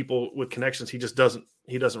from some people with connections, he doesn't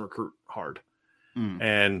recruit hard.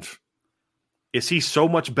 And is he so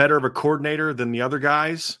much better of a coordinator than the other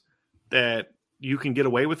guys that you can get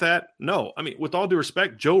away with that? No. I mean, with all due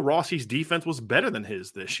respect, Joe Rossi's defense was better than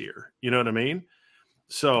his this year. You know what I mean?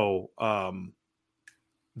 So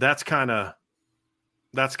that's kind of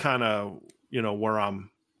where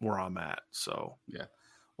I'm at. So yeah.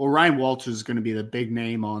 Well, Ryan Walters is going to be the big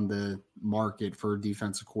name on the market for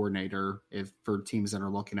defensive coordinator for teams that are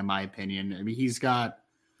looking, in my opinion. I mean,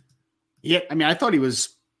 I thought he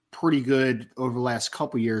was pretty good over the last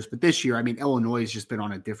couple of years, but this year, I mean, Illinois has just been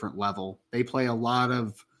on a different level. They play a lot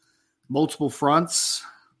of multiple fronts.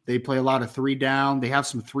 They play a lot of 3 down. They have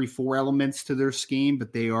some 3-4 elements to their scheme,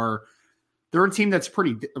 but they're a team that's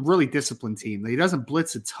a really disciplined team. He doesn't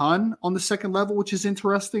blitz a ton on the second level, which is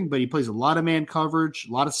interesting, but he plays a lot of man coverage,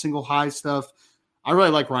 a lot of single high stuff. I really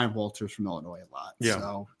like Ryan Walters from Illinois a lot. Yeah.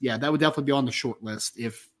 So, yeah, that would definitely be on the short list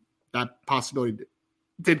if that possibility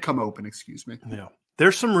did come open, excuse me. Yeah.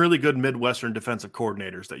 There's some really good Midwestern defensive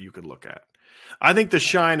coordinators that you could look at. I think the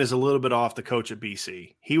shine is a little bit off the coach at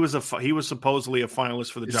BC. He was supposedly a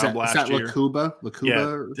finalist for the job last year. Is that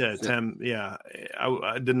Lacuba? Yeah, Tim. Yeah,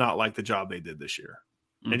 I did not like the job they did this year.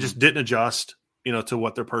 They just didn't adjust, to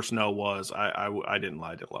what their personnel was. I didn't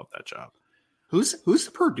love that job. Who's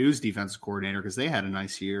the Purdue's defensive coordinator? Because they had a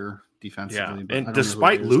nice year defensively. Yeah, and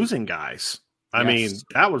despite losing guys. I mean,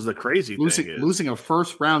 that was the crazy thing. Losing a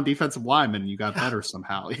first-round defensive lineman, you got better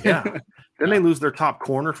somehow. Yeah. Then they lose their top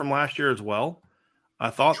corner from last year as well.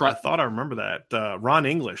 I thought I remember that. Ron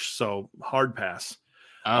English, so hard pass.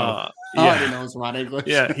 I didn't know it was Ron English.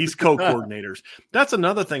 Yeah, he's co-coordinators. That's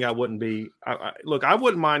another thing I wouldn't be. Look, I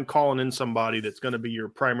wouldn't mind calling in somebody that's going to be your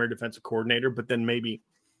primary defensive coordinator, but then maybe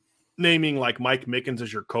naming like Mike Mickens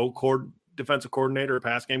as your defensive coordinator or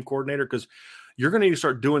pass game coordinator, because you're going to need to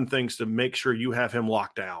start doing things to make sure you have him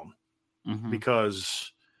locked down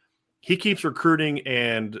because he keeps recruiting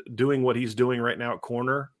and doing what he's doing right now at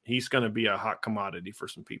corner. He's going to be a hot commodity for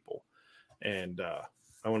some people. And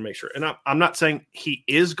I want to make sure. And I'm not saying he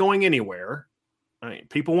is going anywhere. I mean,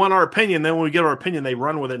 people want our opinion. Then when we get our opinion, they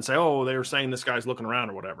run with it and say, oh, they were saying this guy's looking around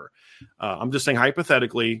or whatever. I'm just saying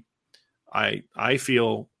hypothetically, I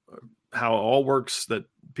feel how it all works that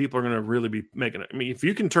people are going to really be making it. I mean, if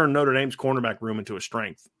you can turn Notre Dame's cornerback room into a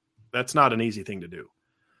strength, that's not an easy thing to do.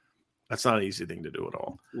 That's not an easy thing to do at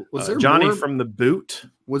all. Was there Johnny from the boot?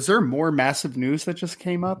 Was there more massive news that just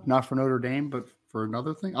came up? Not for Notre Dame, but for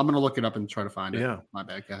another thing? I'm going to look it up and try to find it. Yeah. My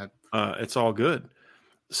bad. Go ahead. It's all good.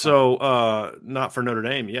 So not for Notre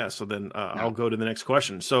Dame. Yeah. So then I'll go to the next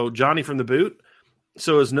question. So Johnny from the boot.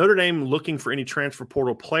 So is Notre Dame looking for any transfer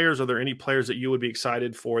portal players? Are there any players that you would be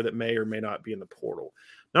excited for that may or may not be in the portal?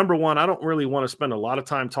 number one, I don't really want to spend a lot of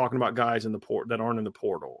time talking about guys in the port that aren't in the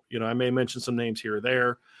portal. You know, I may mention some names here or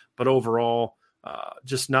there, but overall,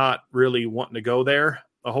 just not really wanting to go there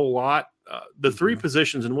a whole lot. The three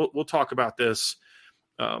positions, and we'll talk about this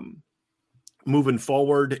moving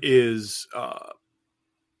forward, is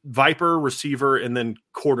Viper, receiver, and then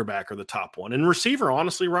quarterback are the top one. And receiver,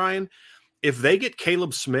 honestly, Ryan, if they get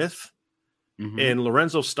Caleb Smith and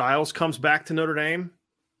Lorenzo Styles comes back to Notre Dame,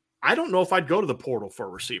 I don't know if I'd go to the portal for a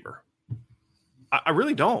receiver. I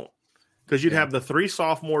really don't, because you'd have the three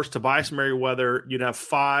sophomores, Tobias Merriweather, you'd have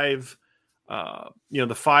five,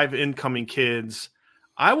 the five incoming kids.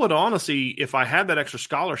 I would honestly, if I had that extra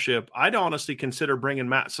scholarship, I'd honestly consider bringing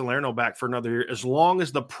Matt Salerno back for another year, as long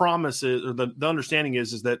as the promise is, or the understanding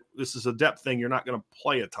is that this is a depth thing. You're not going to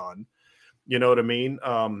play a ton. You know what I mean?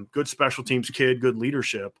 Good special teams kid, good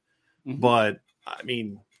leadership. But, I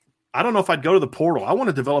mean, I don't know if I'd go to the portal. I want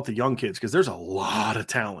to develop the young kids because there's a lot of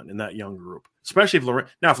talent in that young group, especially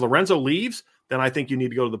if Lorenzo leaves, then I think you need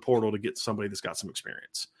to go to the portal to get somebody that's got some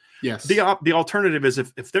experience. Yes. The alternative is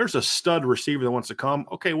if there's a stud receiver that wants to come,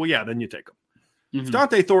 okay, well, yeah, then you take him. If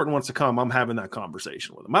Dante Thornton wants to come, I'm having that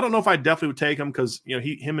conversation with him. I don't know if I definitely would take him because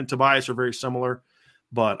him and Tobias are very similar,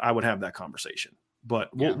 but I would have that conversation. But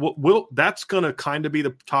we'll that's going to kind of be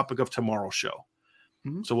the topic of tomorrow's show.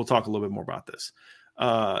 So we'll talk a little bit more about this.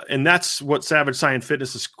 And that's what Savage Science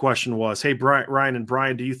Fitness's question was. Hey, Ryan and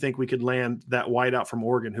Brian, do you think we could land that wideout from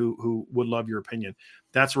Oregon who would love your opinion?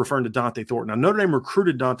 That's referring to Dante Thornton. Now, Notre Dame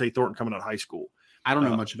recruited Dante Thornton coming out of high school. I don't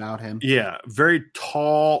know much about him. Yeah, very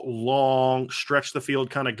tall, long, stretch the field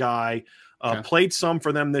kind of guy. Played some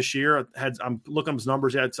for them this year. I'm looking up his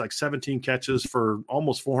numbers. He had like 17 catches for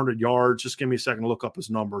almost 400 yards. Just give me a second to look up his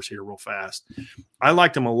numbers here real fast. I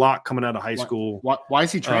liked him a lot coming out of high school. Why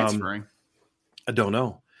is he transferring? I don't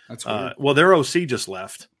know. That's weird. Well, their OC just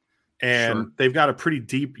left, and they've got a pretty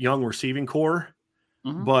deep young receiving core.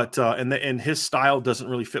 But and his style doesn't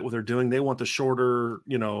really fit what they're doing. They want the shorter,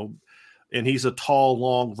 and he's a tall,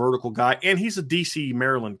 long, vertical guy, and he's a DC,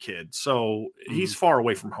 Maryland kid, so he's far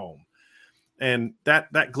away from home. And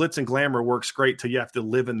that glitz and glamour works great till you have to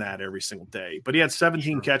live in that every single day. But he had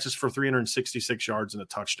 17 catches for 366 yards and a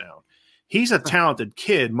touchdown. He's a talented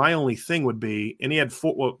kid. My only thing would be, and he had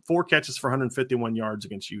four catches for 151 yards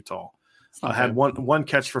against Utah. Had one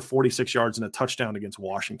catch for 46 yards and a touchdown against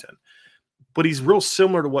Washington. But he's real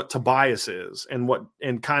similar to what Tobias is,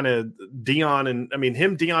 and kind of Dion, and I mean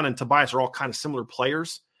Dion and Tobias are all kind of similar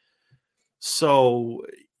players. So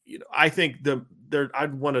I think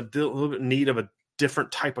I'd want a little bit need of a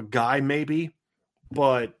different type of guy, maybe.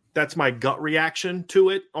 But that's my gut reaction to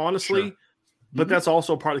it, honestly. Sure. But that's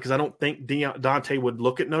also partly because I don't think Dante would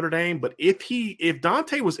look at Notre Dame. But if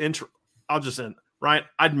Dante was Ryan,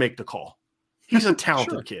 I'd make the call. He's a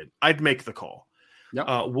talented kid. I'd make the call. Yep.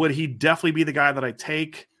 Would he definitely be the guy that I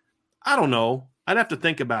take? I don't know. I'd have to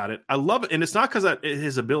think about it. I love it. And it's not because of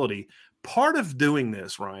his ability. Part of doing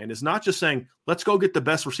this, Ryan, is not just saying, let's go get the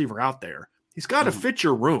best receiver out there. He's got to fit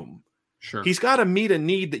your room. Sure. He's got to meet a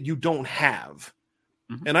need that you don't have.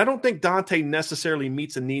 And I don't think Dante necessarily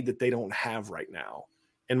meets a need that they don't have right now,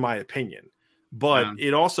 in my opinion. But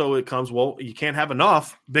it comes, well, you can't have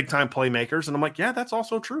enough big-time playmakers. And I'm like, yeah, that's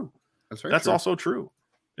also true. That's also true.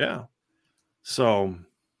 Yeah. So,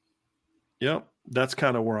 yep, that's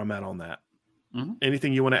kind of where I'm at on that.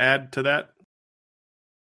 Anything you want to add to that?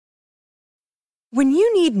 When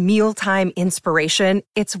you need mealtime inspiration,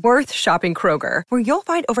 it's worth shopping Kroger, where you'll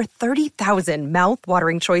find over 30,000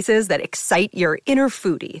 mouth-watering choices that excite your inner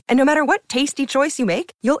foodie. And no matter what tasty choice you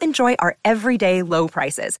make, you'll enjoy our everyday low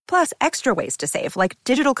prices, plus extra ways to save, like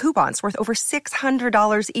digital coupons worth over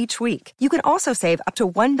 $600 each week. You can also save up to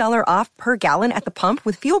 $1 off per gallon at the pump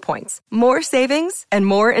with fuel points. More savings and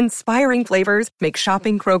more inspiring flavors make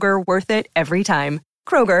shopping Kroger worth it every time.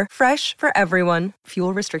 Kroger, fresh for everyone.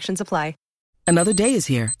 Fuel restrictions apply. Another day is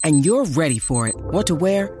here, and you're ready for it. What to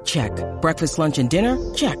wear? Check. Breakfast, lunch, and dinner?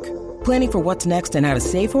 Check. Planning for what's next and how to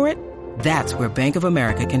save for it? That's where Bank of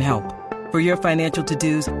America can help. For your financial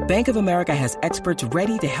to-dos, Bank of America has experts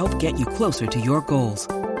ready to help get you closer to your goals.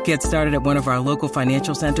 Get started at one of our local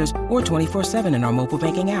financial centers or 24/7 in our mobile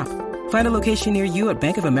banking app. Find a location near you at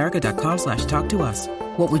bankofamerica.com/talktous.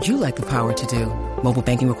 What would you like the power to do? Mobile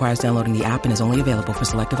banking requires downloading the app and is only available for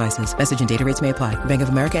select devices. Message and data rates may apply. Bank of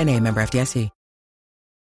America NA, member FDIC.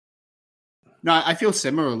 No, I feel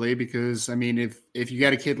similarly because, I mean, if you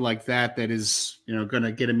got a kid like that is, going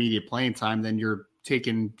to get immediate playing time, then you're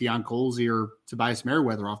taking Deion Colzie or Tobias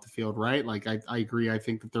Merriweather off the field, right? Like, I agree. I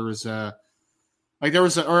think that there was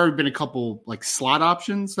already been a couple like slot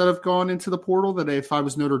options that have gone into the portal that if I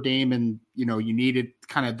was Notre Dame and, you needed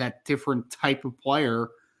kind of that different type of player,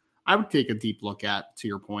 I would take a deep look at, to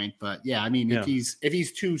your point. But yeah, I mean, if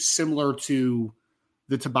he's too similar to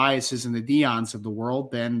the Tobiases and the Deions of the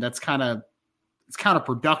world, then it's kind of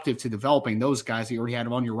productive to developing those guys that you already had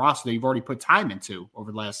on your roster that you've already put time into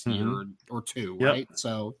over the last year or two, right?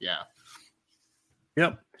 So yeah.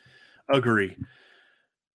 Yep. Agree.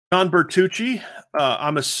 John Bertucci,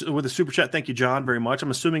 with a super chat. Thank you, John, very much.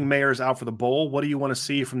 I'm assuming Mayer is out for the bowl. What do you want to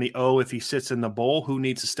see from the O if he sits in the bowl? Who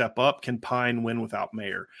needs to step up? Can Pine win without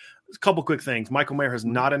Mayer? A couple quick things. Michael Mayer has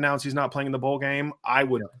not announced he's not playing in the bowl game. I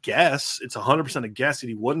would guess, it's 100% a guess that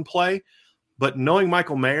he wouldn't play. But knowing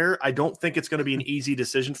Michael Mayer, I don't think it's going to be an easy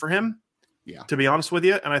decision for him, to be honest with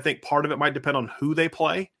you. And I think part of it might depend on who they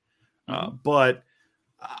play. But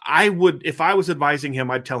I would, if I was advising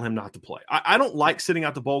him, I'd tell him not to play. I don't like sitting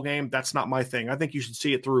out the bowl game. That's not my thing. I think you should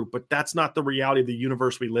see it through, but that's not the reality of the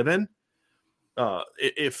universe we live in.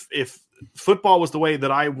 If football was the way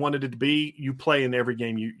that I wanted it to be, you play in every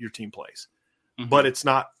game your team plays, but it's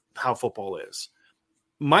not how football is.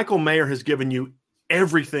 Michael Mayer has given you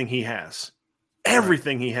everything he has,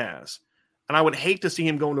 he has. And I would hate to see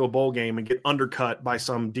him go into a bowl game and get undercut by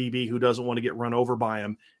some DB who doesn't want to get run over by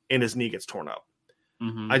him and his knee gets torn up.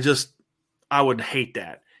 I would hate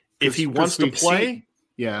that. If he wants to play,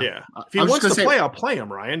 if he wants to play, I'll play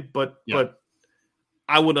him, Ryan. But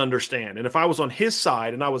I would understand. And if I was on his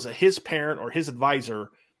side and I was his parent or his advisor,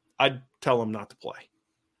 I'd tell him not to play.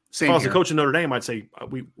 If I was the coach of Notre Dame, I'd say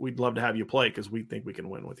we'd love to have you play because we think we can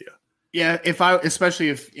win with you. Yeah, if I'm his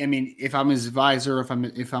advisor,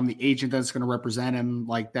 if I'm the agent that's going to represent him,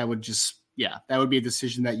 like that would just. Yeah, that would be a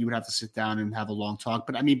decision that you would have to sit down and have a long talk.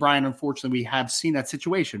 But I mean, Brian, unfortunately, we have seen that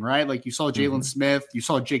situation, right? Like you saw Jalen Smith, you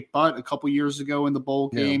saw Jake Butt a couple years ago in the bowl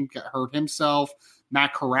game, got hurt himself.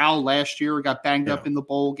 Matt Corral last year got banged up in the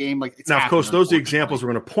bowl game. Like it's now, of course, those are the examples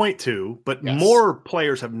we're going to point to, but more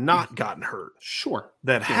players have not gotten hurt.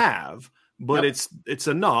 That have, but it's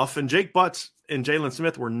enough. And Jake Butt and Jalen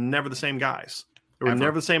Smith were never the same guys. They were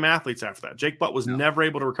never the same athletes after that. Jake Butt was never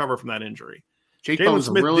able to recover from that injury. Jalen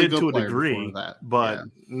Smith really did to a degree, but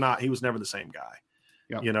he was never the same guy.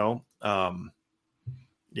 You know? I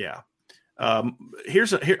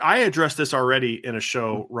addressed this already in a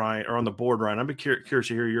show, Ryan, or on the board, Ryan. I'm curious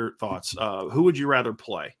to hear your thoughts. Who would you rather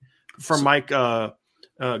play? From Mike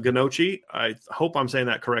Ganocci, I hope I'm saying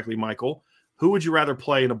that correctly, Michael. Who would you rather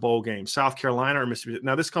play in a bowl game, South Carolina or Mississippi?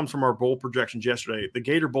 Now, this comes from our bowl projections yesterday. The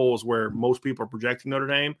Gator Bowl is where most people are projecting Notre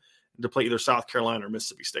Dame to play either South Carolina or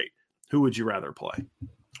Mississippi State. Who would you rather play?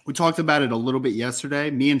 We talked about it a little bit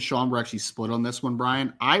yesterday. Me and Sean were actually split on this one,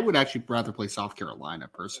 Brian. I would actually rather play South Carolina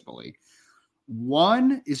personally.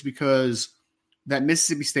 One is because that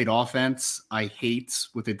Mississippi State offense I hate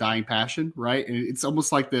with a dying passion, right? And it's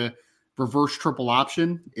almost like the reverse triple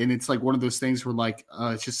option. And it's like one of those things where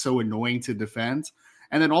it's just so annoying to defend.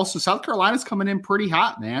 And then also South Carolina's coming in pretty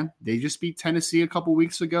hot, man. They just beat Tennessee a couple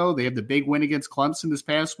weeks ago. They have the big win against Clemson this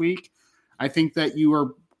past week. I think that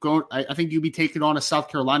I think you'd be taking on a South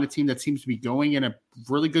Carolina team that seems to be going in a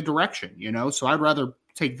really good direction, So I'd rather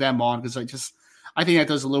take them on because I think that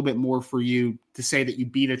does a little bit more for you to say that you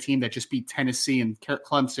beat a team that just beat Tennessee and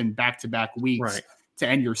Clemson back-to-back weeks to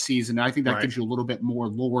end your season. I think that gives you a little bit more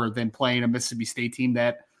lure than playing a Mississippi State team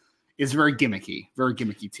that is very gimmicky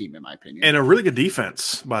team in my opinion. And a really good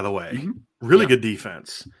defense, by the way. Really good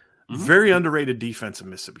defense. Very underrated defense in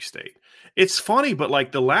Mississippi State. It's funny,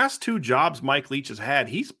 but the last two jobs Mike Leach has had,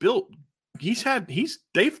 they've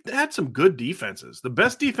had some good defenses. The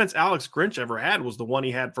best defense Alex Grinch ever had was the one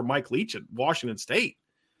he had for Mike Leach at Washington State.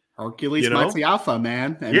 Hercules Matliafa,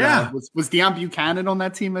 man. And, was Deion Buchanan on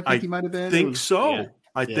that team? I think he might have been.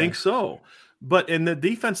 I think so. But in the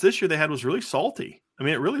defense this year they had was really salty. I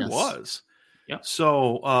mean, it really was. Yeah.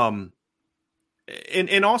 So,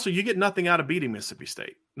 and also you get nothing out of beating Mississippi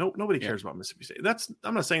State. Nobody cares about Mississippi State.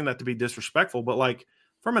 I'm not saying that to be disrespectful, but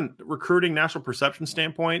from a recruiting national perception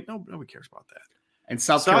standpoint, nobody cares about that. And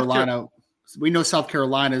South Carolina, we know South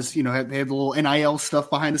Carolina's, they have the little NIL stuff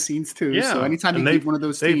behind the scenes too. Yeah. So anytime you beat one of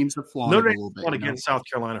those teams, they're flawed a little bit. Against South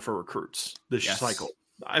Carolina for recruits this cycle.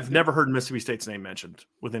 I've never heard Mississippi State's name mentioned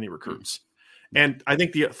with any recruits. And I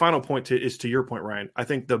think the final point is to your point, Ryan. I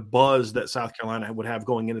think the buzz that South Carolina would have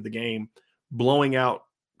going into the game, blowing out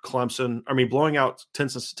Tennessee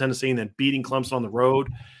and then beating Clemson on the road.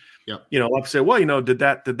 Like I said, did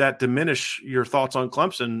that diminish your thoughts on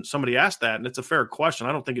Clemson? Somebody asked that, and it's a fair question.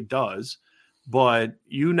 I don't think it does, but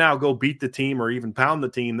you now go beat the team or even pound the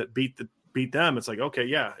team that beat them. It's like,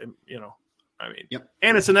 okay,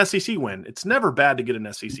 and it's an SEC win. It's never bad to get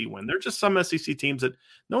an SEC win. There's just some SEC teams that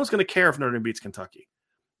no one's going to care if Notre Dame beats Kentucky.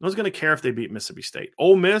 No one's going to care if they beat Mississippi State.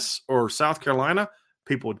 Ole Miss or South Carolina,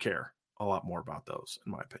 people would care a lot more about those,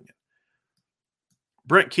 in my opinion.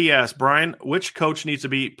 Brent Key asked, Brian, which coach needs to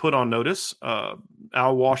be put on notice?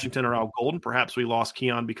 Al Washington or Al Golden? Perhaps we lost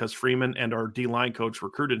Keon because Freeman and our D-line coach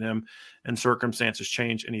recruited him and circumstances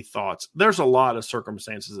change. Any thoughts? There's a lot of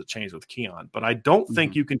circumstances that change with Keon, but I don't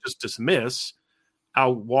think you can just dismiss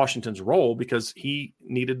Al Washington's role because he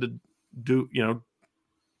needed to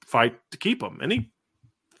fight to keep him. And he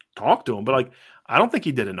talked to him, but I don't think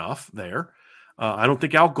he did enough there. I don't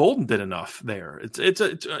think Al Golden did enough there.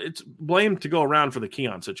 It's blame to go around for the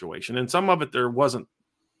Keon situation, and some of it there wasn't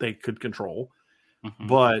they could control.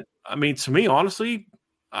 But I mean, to me, honestly,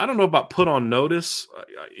 I don't know about put on notice.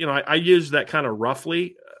 I use that kind of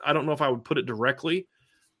roughly. I don't know if I would put it directly.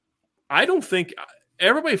 I don't think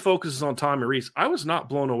everybody focuses on Tommy Rees. I was not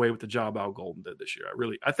blown away with the job Al Golden did this year.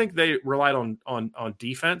 I think they relied on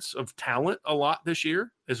defense of talent a lot this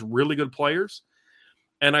year as really good players.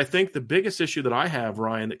 And I think the biggest issue that I have,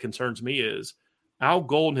 Ryan, that concerns me is Al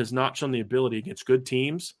Golden has not shown the ability against good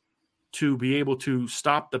teams to be able to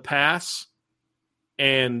stop the pass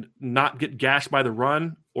and not get gashed by the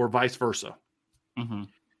run or vice versa.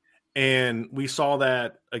 And we saw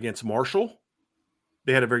that against Marshall.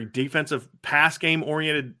 They had a very defensive pass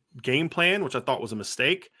game-oriented game plan, which I thought was a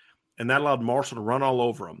mistake, and that allowed Marshall to run all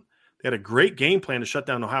over them. They had a great game plan to shut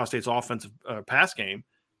down Ohio State's offensive pass game.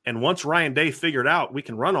 And once Ryan Day figured out we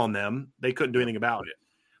can run on them, they couldn't do anything about it.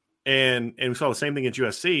 And we saw the same thing at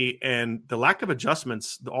USC. And the lack of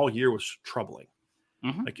adjustments all year was troubling.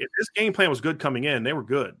 Like if this game plan was good coming in, they were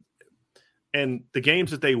good. And the games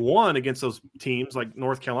that they won against those teams like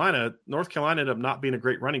North Carolina ended up not being a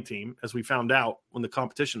great running team, as we found out when the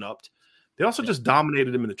competition upped. They also just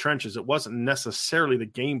dominated them in the trenches. It wasn't necessarily the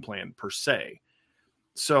game plan per se.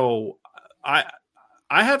 So I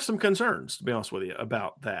have some concerns, to be honest with you,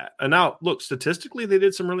 about that. And now, look, statistically, they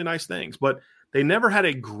did some really nice things, but they never had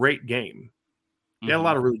a great game. They had a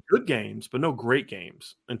lot of really good games, but no great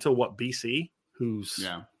games until BC, who's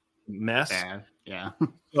mess. Bad. Yeah.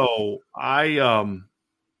 So I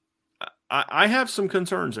have some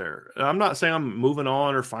concerns there. I'm not saying I'm moving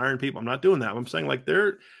on or firing people. I'm not doing that. I'm saying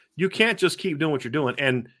you can't just keep doing what you're doing.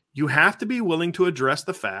 And you have to be willing to address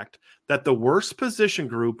the fact that the worst position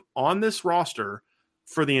group on this roster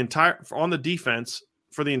on the defense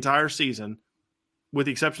for the entire season, with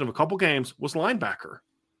the exception of a couple games, was linebacker.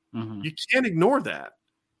 You can't ignore that.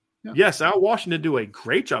 Yeah. Yes, Al Washington did do a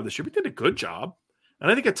great job this year, but did a good job.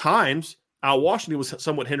 And I think at times Al Washington was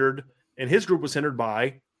somewhat hindered, and his group was hindered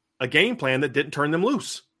by a game plan that didn't turn them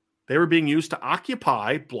loose. They were being used to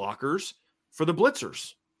occupy blockers for the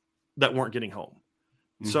blitzers that weren't getting home.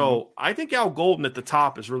 So I think Al Golden at the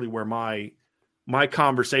top is really where my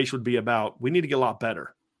conversation would be about. We need to get a lot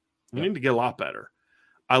better. We need to get a lot better.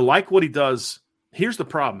 I like what he does. Here's the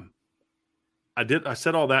problem. I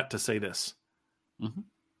said all that to say this.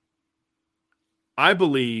 I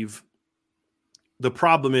believe the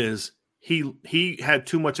problem is he had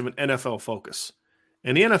too much of an NFL focus.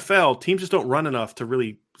 In the NFL, teams just don't run enough to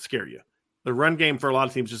really scare you. The run game for a lot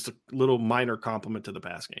of teams is just a little minor complement to the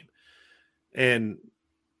pass game. And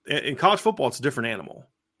in college football, it's a different animal.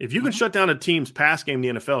 If you can shut down a team's pass game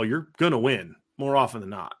in the NFL, you're going to win more often than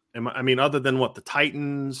not. I mean, other than the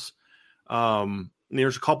Titans,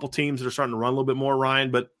 there's a couple teams that are starting to run a little bit more, Ryan,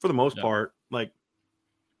 but for the most part,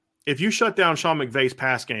 if you shut down Sean McVay's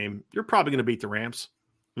pass game, you're probably going to beat the Rams.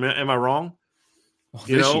 Am I wrong? Well,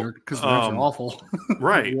 this year, because the Rams are awful.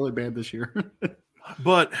 Right. Really bad this year.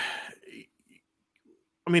 But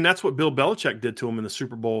I mean, that's what Bill Belichick did to him in the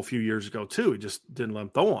Super Bowl a few years ago, too. He just didn't let him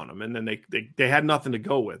throw on him. And then they had nothing to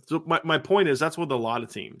go with. So my point is that's with a lot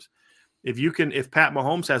of teams. If Pat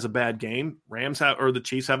Mahomes has a bad game, or the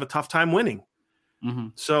Chiefs have a tough time winning.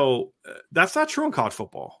 So that's not true in college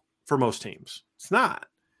football for most teams. It's not.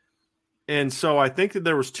 And so I think that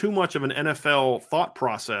there was too much of an NFL thought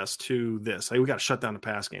process to this. Hey, we got to shut down the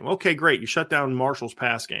pass game. Okay, great. You shut down Marshall's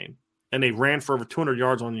pass game, and they ran for over 200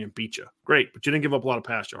 yards on you and beat you. Great, but you didn't give up a lot of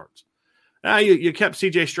pass yards. You kept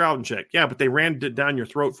C.J. Stroud in check. Yeah, but they ran it down your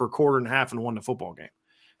throat for a quarter and a half and won the football game.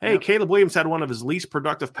 Hey, Caleb Williams had one of his least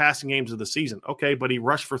productive passing games of the season. Okay, but he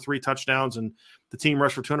rushed for 3 touchdowns, and the team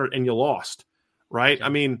rushed for 200, and you lost, right? I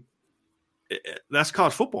mean, that's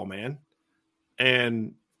college football, man.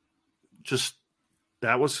 And just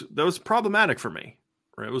that was problematic for me.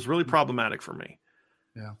 Right? It was really problematic for me.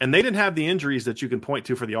 Yeah. And they didn't have the injuries that you can point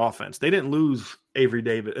to for the offense. They didn't lose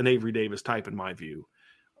an Avery Davis type, in my view.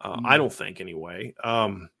 I don't think, anyway.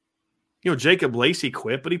 Jacob Lacey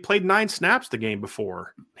quit, but he played 9 snaps the game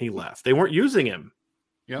before he left. They weren't using him.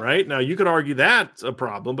 Yep. Right? Now, you could argue that's a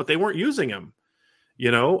problem, but they weren't using him.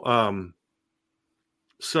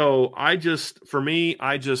 So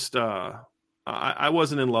I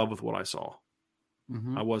wasn't in love with what I saw.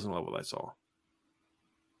 Mm-hmm. I wasn't in love with what I saw.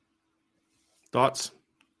 Thoughts?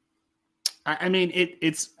 I mean,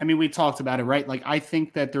 we talked about it, right? Like, I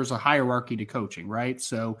think that there's a hierarchy to coaching, right?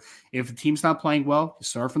 So if the team's not playing well, you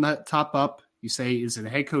start from the top up. You say, is it the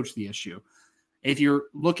head coach the issue? If you're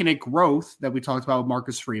looking at growth that we talked about with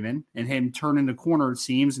Marcus Freeman and him turning the corner, it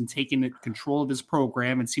seems, and taking control of his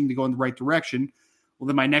program and seeming to go in the right direction, well,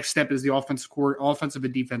 then my next step is the offensive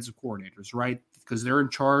and defensive coordinators, right? Because they're in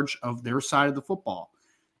charge of their side of the football.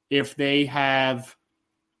 If there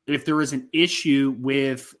is an issue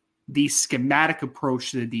with the schematic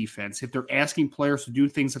approach to the defense, if they're asking players to do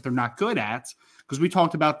things that they're not good at, because we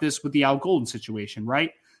talked about this with the Al Golden situation,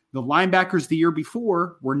 right? The linebackers the year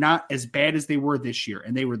before were not as bad as they were this year,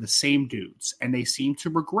 and they were the same dudes, and they seem to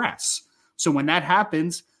regress. So when that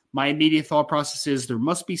happens, my immediate thought process is there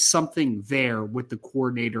must be something there with the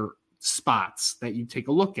coordinator spots that you take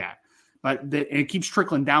a look at. And it keeps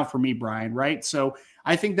trickling down for me, Brian, right? So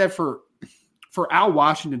I think that for Al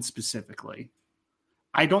Washington specifically,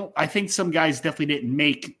 I think some guys definitely didn't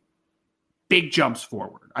make big jumps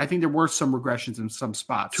forward. I think there were some regressions in some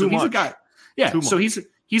spots. He's a guy. Yeah. So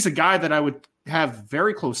he's a guy that I would have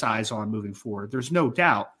very close eyes on moving forward. There's no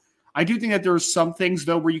doubt. I do think that there's some things,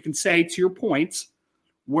 though, where you can say, to your point,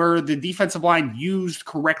 where the defensive line used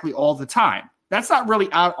correctly all the time. That's not really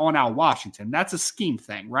out on Al Washington. That's a scheme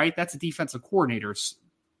thing, right? That's a defensive coordinator's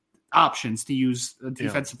options to use the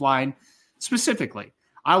defensive line specifically.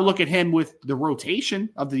 I'll look at him with the rotation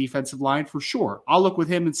of the defensive line for sure. I'll look with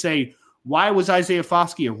him and say, why was Isaiah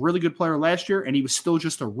Foskey a really good player last year and he was still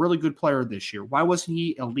just a really good player this year? Why wasn't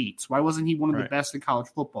he elite? Why wasn't he one of the best in college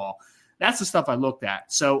football? That's the stuff I looked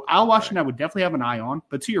at. So Al Washington, I would definitely have an eye on.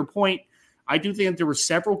 But to your point, I do think that there were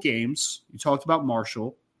several games. You talked about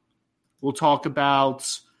Marshall. We'll talk about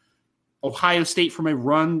Ohio State from a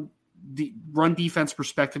run defense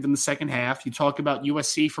perspective in the second half. You talk about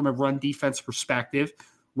USC from a run defense perspective,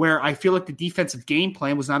 where I feel like the defensive game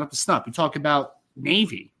plan was not up to snuff. You talk about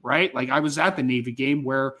Navy, right? Like, I was at the Navy game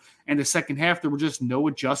where in the second half, there were just no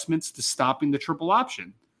adjustments to stopping the triple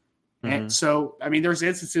option. Mm-hmm. And so, I mean, there's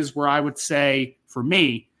instances where I would say, for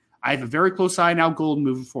me, I have a very close eye on Al Golden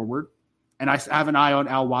moving forward, and I have an eye on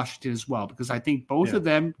Al Washington as well, because I think both of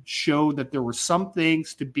them showed that there were some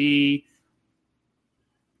things to be –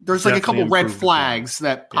 there's like definitely a couple red flags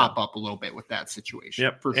that pop up a little bit with that situation.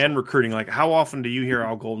 Yep, for sure. And recruiting. Like, how often do you hear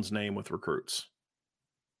Al Golden's name with recruits?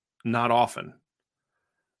 Not often.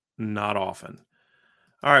 Not often.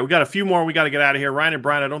 All right, we got a few more we got to get out of here. Ryan and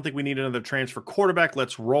Brian, I don't think we need another transfer quarterback.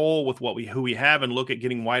 Let's roll with who we have and look at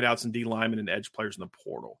getting wideouts and D linemen and edge players in the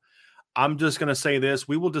portal. I'm just going to say this.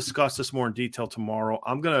 We will discuss this more in detail tomorrow.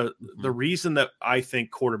 The reason that I think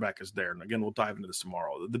quarterback is there, and again, we'll dive into this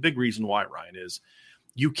tomorrow. The big reason why, Ryan, is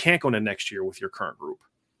you can't go into next year with your current group.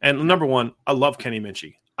 And number one, I love Kenny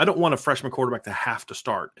Minchey. I don't want a freshman quarterback to have to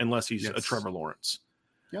start unless he's a Trevor Lawrence.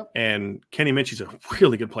 Yep. And Kenny Minchey's a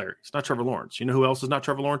really good player. He's not Trevor Lawrence. You know who else is not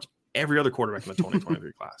Trevor Lawrence? Every other quarterback in the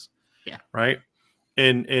 2023 class. Yeah. Right?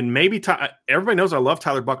 And maybe everybody knows I love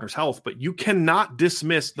Tyler Buchner's health, but you cannot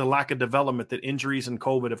dismiss the lack of development that injuries and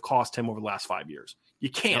COVID have cost him over the last 5 years. You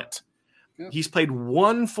can't. Yep. He's played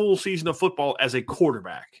one full season of football as a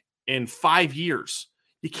quarterback in 5 years.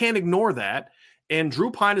 You can't ignore that. And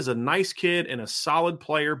Drew Pine is a nice kid and a solid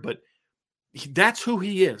player, but that's who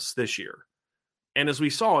he is this year. And as we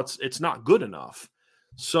saw, it's not good enough.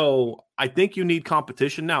 So I think you need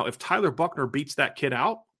competition. Now, if Tyler Buchner beats that kid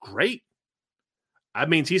out, great. That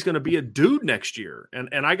means he's going to be a dude next year. And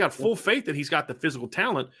I got full faith that he's got the physical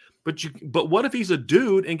talent. But what if he's a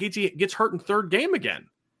dude and gets hurt in third game again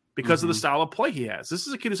because of the style of play he has? This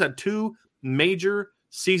is a kid who's had two major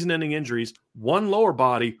season-ending injuries, one lower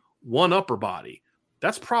body, one upper body.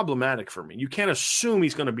 That's problematic for me. You can't assume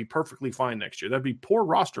he's going to be perfectly fine next year. That'd be poor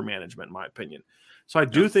roster management, in my opinion. So I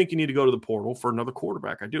do think you need to go to the portal for another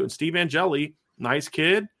quarterback. I do. And Steve Angeli, nice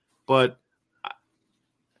kid, but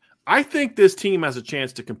I think this team has a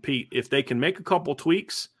chance to compete if they can make a couple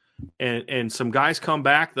tweaks and some guys come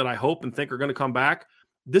back that I hope and think are going to come back.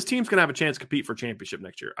 This team's going to have a chance to compete for a championship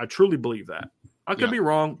next year. I truly believe that. I could be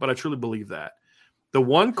wrong, but I truly believe that. The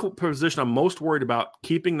one position I'm most worried about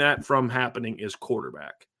keeping that from happening is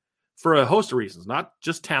quarterback for a host of reasons, not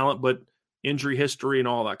just talent, but injury history and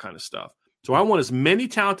all that kind of stuff. So I want as many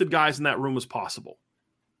talented guys in that room as possible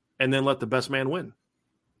and then let the best man win.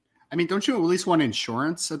 I mean, don't you at least want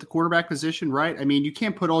insurance at the quarterback position, right? I mean, you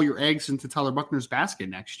can't put all your eggs into Tyler Buchner's basket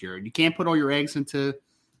next year. You can't put all your eggs into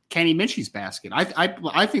Kenny Minchey's basket.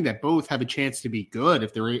 I think that both have a chance to be good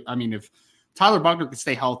if Tyler Buckner could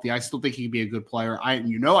stay healthy. I still think he could be a good player. I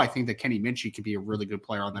think that Kenny Minchey could be a really good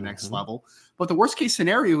player on the next level. But the worst case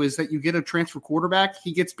scenario is that you get a transfer quarterback,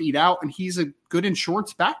 he gets beat out, and he's a good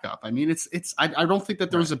insurance backup. I mean, I don't think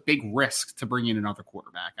that there's a big risk to bring in another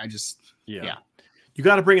quarterback. Yeah. You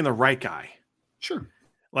got to bring in the right guy. Sure.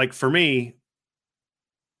 Like for me,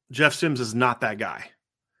 Jeff Sims is not that guy.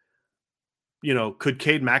 Could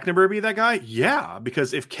Cade McNamara be that guy? Yeah,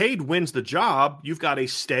 because if Cade wins the job, you've got a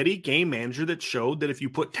steady game manager that showed that if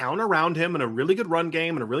you put talent around him and a really good run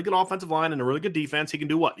game and a really good offensive line and a really good defense, he can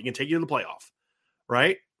do what? He can take you to the playoff,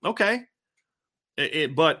 right? Okay.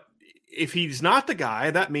 But if he's not the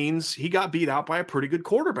guy, that means he got beat out by a pretty good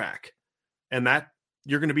quarterback, and that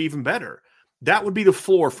you're going to be even better. That would be the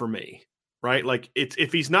floor for me, right? Like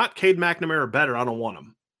if he's not Cade McNamara better, I don't want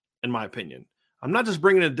him, in my opinion. I'm not just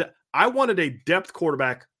bringing I wanted a depth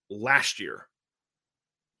quarterback last year,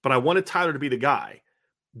 but I wanted Tyler to be the guy.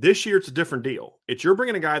 This year, it's a different deal. You're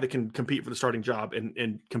bringing a guy that can compete for the starting job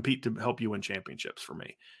and compete to help you win championships for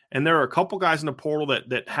me. And there are a couple guys in the portal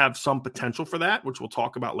that have some potential for that, which we'll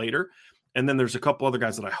talk about later. And then there's a couple other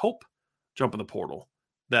guys that I hope jump in the portal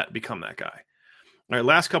that become that guy. All right,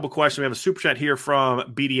 last couple questions. We have a super chat here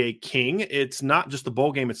from BDA King. It's not just the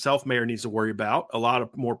bowl game itself Mayer needs to worry about. A lot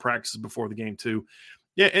of more practices before the game too.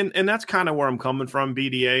 Yeah, and that's kind of where I'm coming from,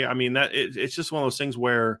 BDA. I mean, it's just one of those things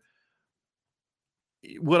where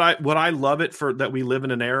would I love it for that we live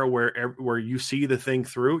in an era where you see the thing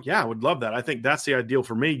through? Yeah, I would love that. I think that's the ideal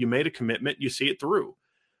for me. You made a commitment, you see it through.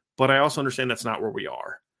 But I also understand that's not where we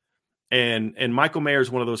are. And Michael Mayer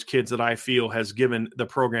is one of those kids that I feel has given the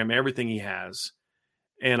program everything he has.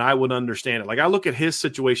 And I would understand it. Like I look at his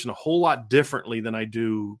situation a whole lot differently than I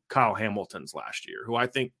do Kyle Hamilton's last year, who I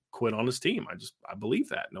think quit on his team. I believe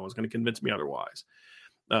that. No one's going to convince me otherwise.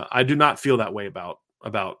 I do not feel that way about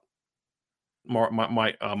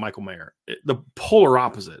Michael Mayer. The polar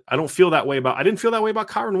opposite. I didn't feel that way about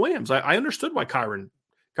Kyron Williams. I understood why Kyron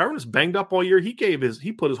was banged up all year.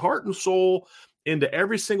 He put his heart and soul into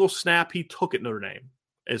every single snap he took at Notre Dame,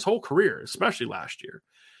 his whole career, especially last year.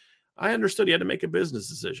 I understood he had to make a business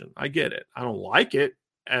decision. I get it. I don't like it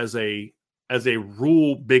as a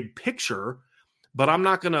rule big picture, but I'm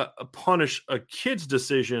not going to punish a kid's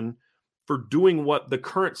decision for doing what the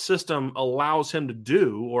current system allows him to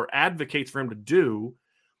do or advocates for him to do.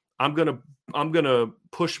 I'm going to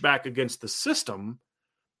push back against the system,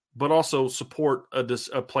 but also support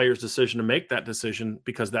a player's decision to make that decision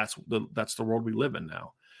because that's the world we live in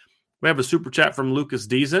now. We have a super chat from Lucas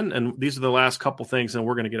Deason, and these are the last couple things, and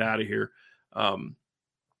we're going to get out of here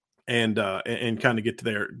and kind of get to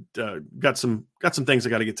there. Got some things I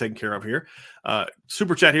got to get taken care of here.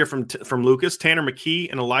 Super chat here from Lucas. Tanner McKee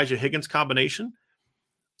and Elijah Higgins combination.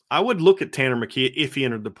 I would look at Tanner McKee if he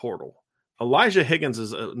entered the portal. Elijah Higgins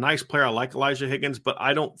is a nice player. I like Elijah Higgins, but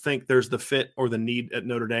I don't think there's the fit or the need at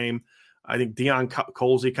Notre Dame. I think Deion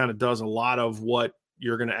Colzie kind of does a lot of what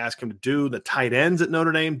you're going to ask him to do. The tight ends at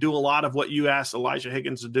Notre Dame do a lot of what you asked Elijah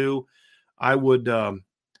Higgins to do. I would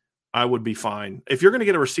be fine. If you're going to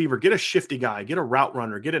get a receiver, get a shifty guy, get a route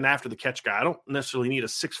runner, get an after the catch guy. I don't necessarily need a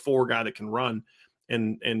 6'4" guy that can run.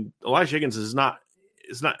 And Elijah Higgins he's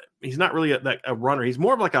not really a runner. He's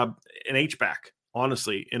more of like an H-back,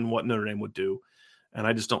 honestly, in what Notre Dame would do. And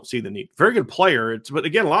I just don't see the need. Very good player. But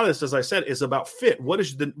again, a lot of this, as I said, is about fit.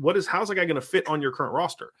 How's that guy going to fit on your current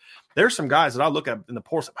roster? There's some guys that I look at in the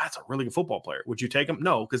portal. That's a really good football player. Would you take him?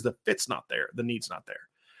 No, because the fit's not there. The need's not there.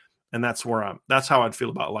 And that's how I'd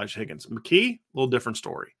feel about Elijah Higgins. McKee, a little different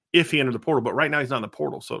story if he entered the portal, but right now he's not in the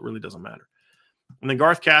portal, so it really doesn't matter. And then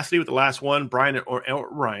Garth Cassidy with the last one. Brian or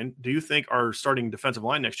Ryan, do you think our starting defensive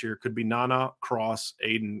line next year could be Nana, Cross,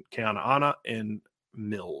 Aiden, Keanaaina, and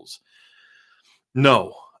Mills?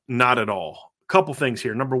 No, not at all. A couple things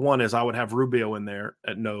here. Number one is I would have Rubio in there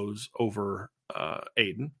at nose over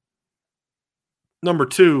Aiden. Number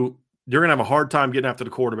two, you're going to have a hard time getting after the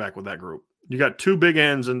quarterback with that group. You got two big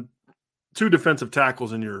ends and two defensive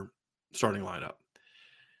tackles in your starting lineup.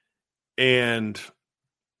 And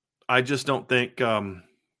I just don't think that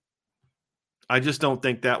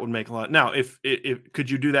would make a lot. Now, if could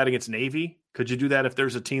you do that against Navy? Could you do that if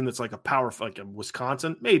there's a team that's like a power, like a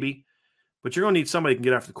Wisconsin? Maybe. But you're going to need somebody who can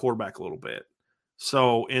get after the quarterback a little bit.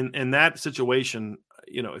 So in that situation,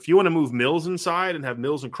 if you want to move Mills inside and have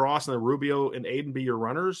Mills and Cross and then Rubio and Aiden be your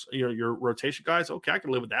runners, your rotation guys, okay, I can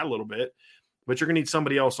live with that a little bit. But you're going to need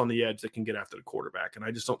somebody else on the edge that can get after the quarterback. And I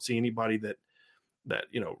just don't see anybody that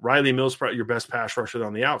Riley Mills, probably your best pass rusher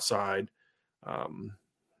on the outside.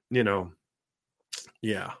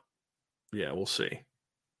 Yeah, we'll see.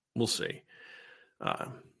 We'll see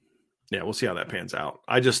how that pans out.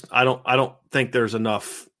 I don't think there's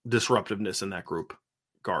enough disruptiveness in that group,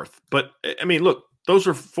 Garth. But I mean, look, those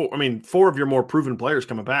are four of your more proven players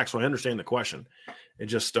coming back. So I understand the question. It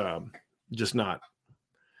just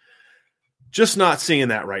not seeing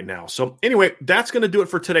that right now. So anyway, that's going to do it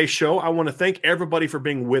for today's show. I want to thank everybody for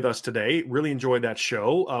being with us today. Really enjoyed that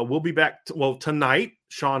show. We'll be back tonight,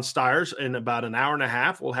 Sean Stiers, in about an hour and a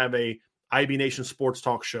half. We'll have a IB Nation Sports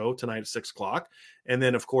Talk show tonight at 6:00. And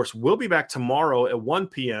then, of course, we'll be back tomorrow at 1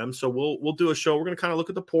 p.m. So we'll do a show. We're going to kind of look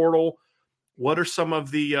at the portal. What are some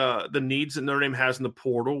of the needs that Notre Dame has in the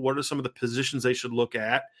portal? What are some of the positions they should look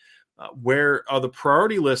at? Where are the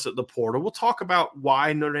priority lists at the portal? We'll talk about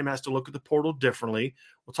why Notre Dame has to look at the portal differently.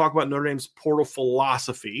 We'll talk about Notre Dame's portal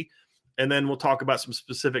philosophy. And then we'll talk about some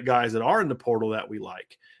specific guys that are in the portal that we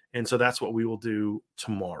like. And so that's what we will do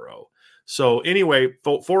tomorrow. So anyway,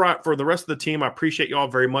 for the rest of the team, I appreciate you all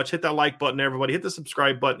very much. Hit that like button, everybody. Hit the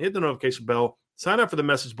subscribe button. Hit the notification bell. Sign up for the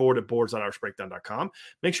message board at boards.irishbreakdown.com.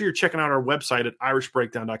 Make sure you're checking out our website at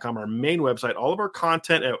irishbreakdown.com, our main website. All of our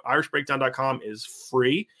content at irishbreakdown.com is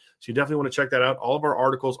free. So you definitely want to check that out. All of our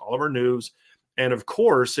articles, all of our news. And of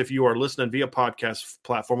course, if you are listening via podcast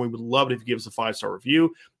platform, we would love it if you give us a 5-star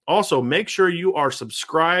review. Also, make sure you are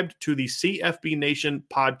subscribed to the CFB Nation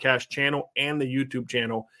podcast channel and the YouTube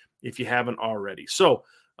channel if you haven't already. So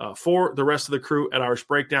for the rest of the crew at Irish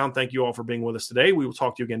Breakdown, thank you all for being with us today. We will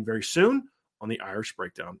talk to you again very soon on the Irish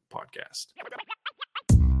Breakdown podcast.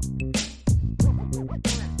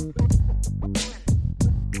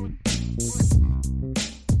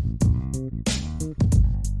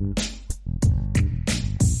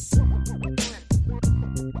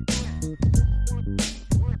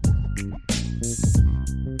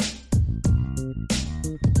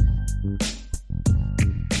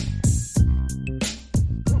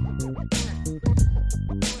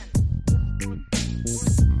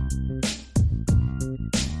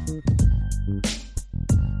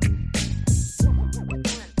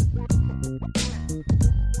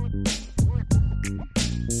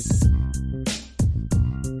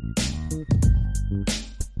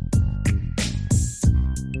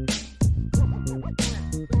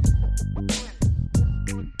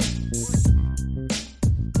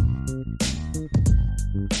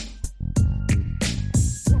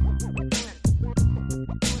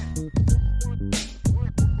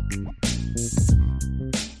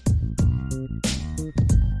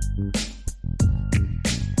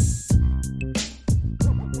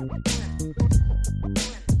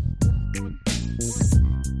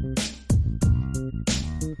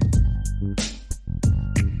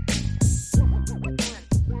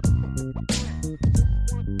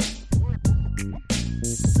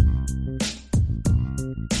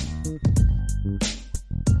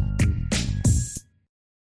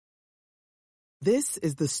 This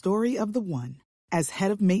is the story of the one. As head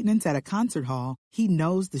of maintenance at a concert hall, he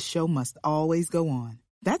knows the show must always go on.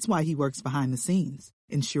 That's why he works behind the scenes,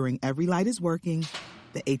 ensuring every light is working,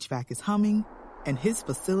 the HVAC is humming, and his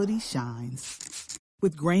facility shines.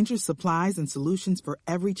 With Grainger's supplies and solutions for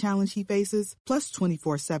every challenge he faces, plus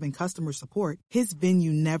 24/7 customer support, his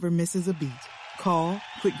venue never misses a beat. Call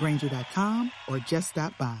quickgrainger.com or just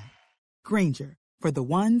stop by. Grainger, for the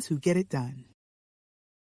ones who get it done.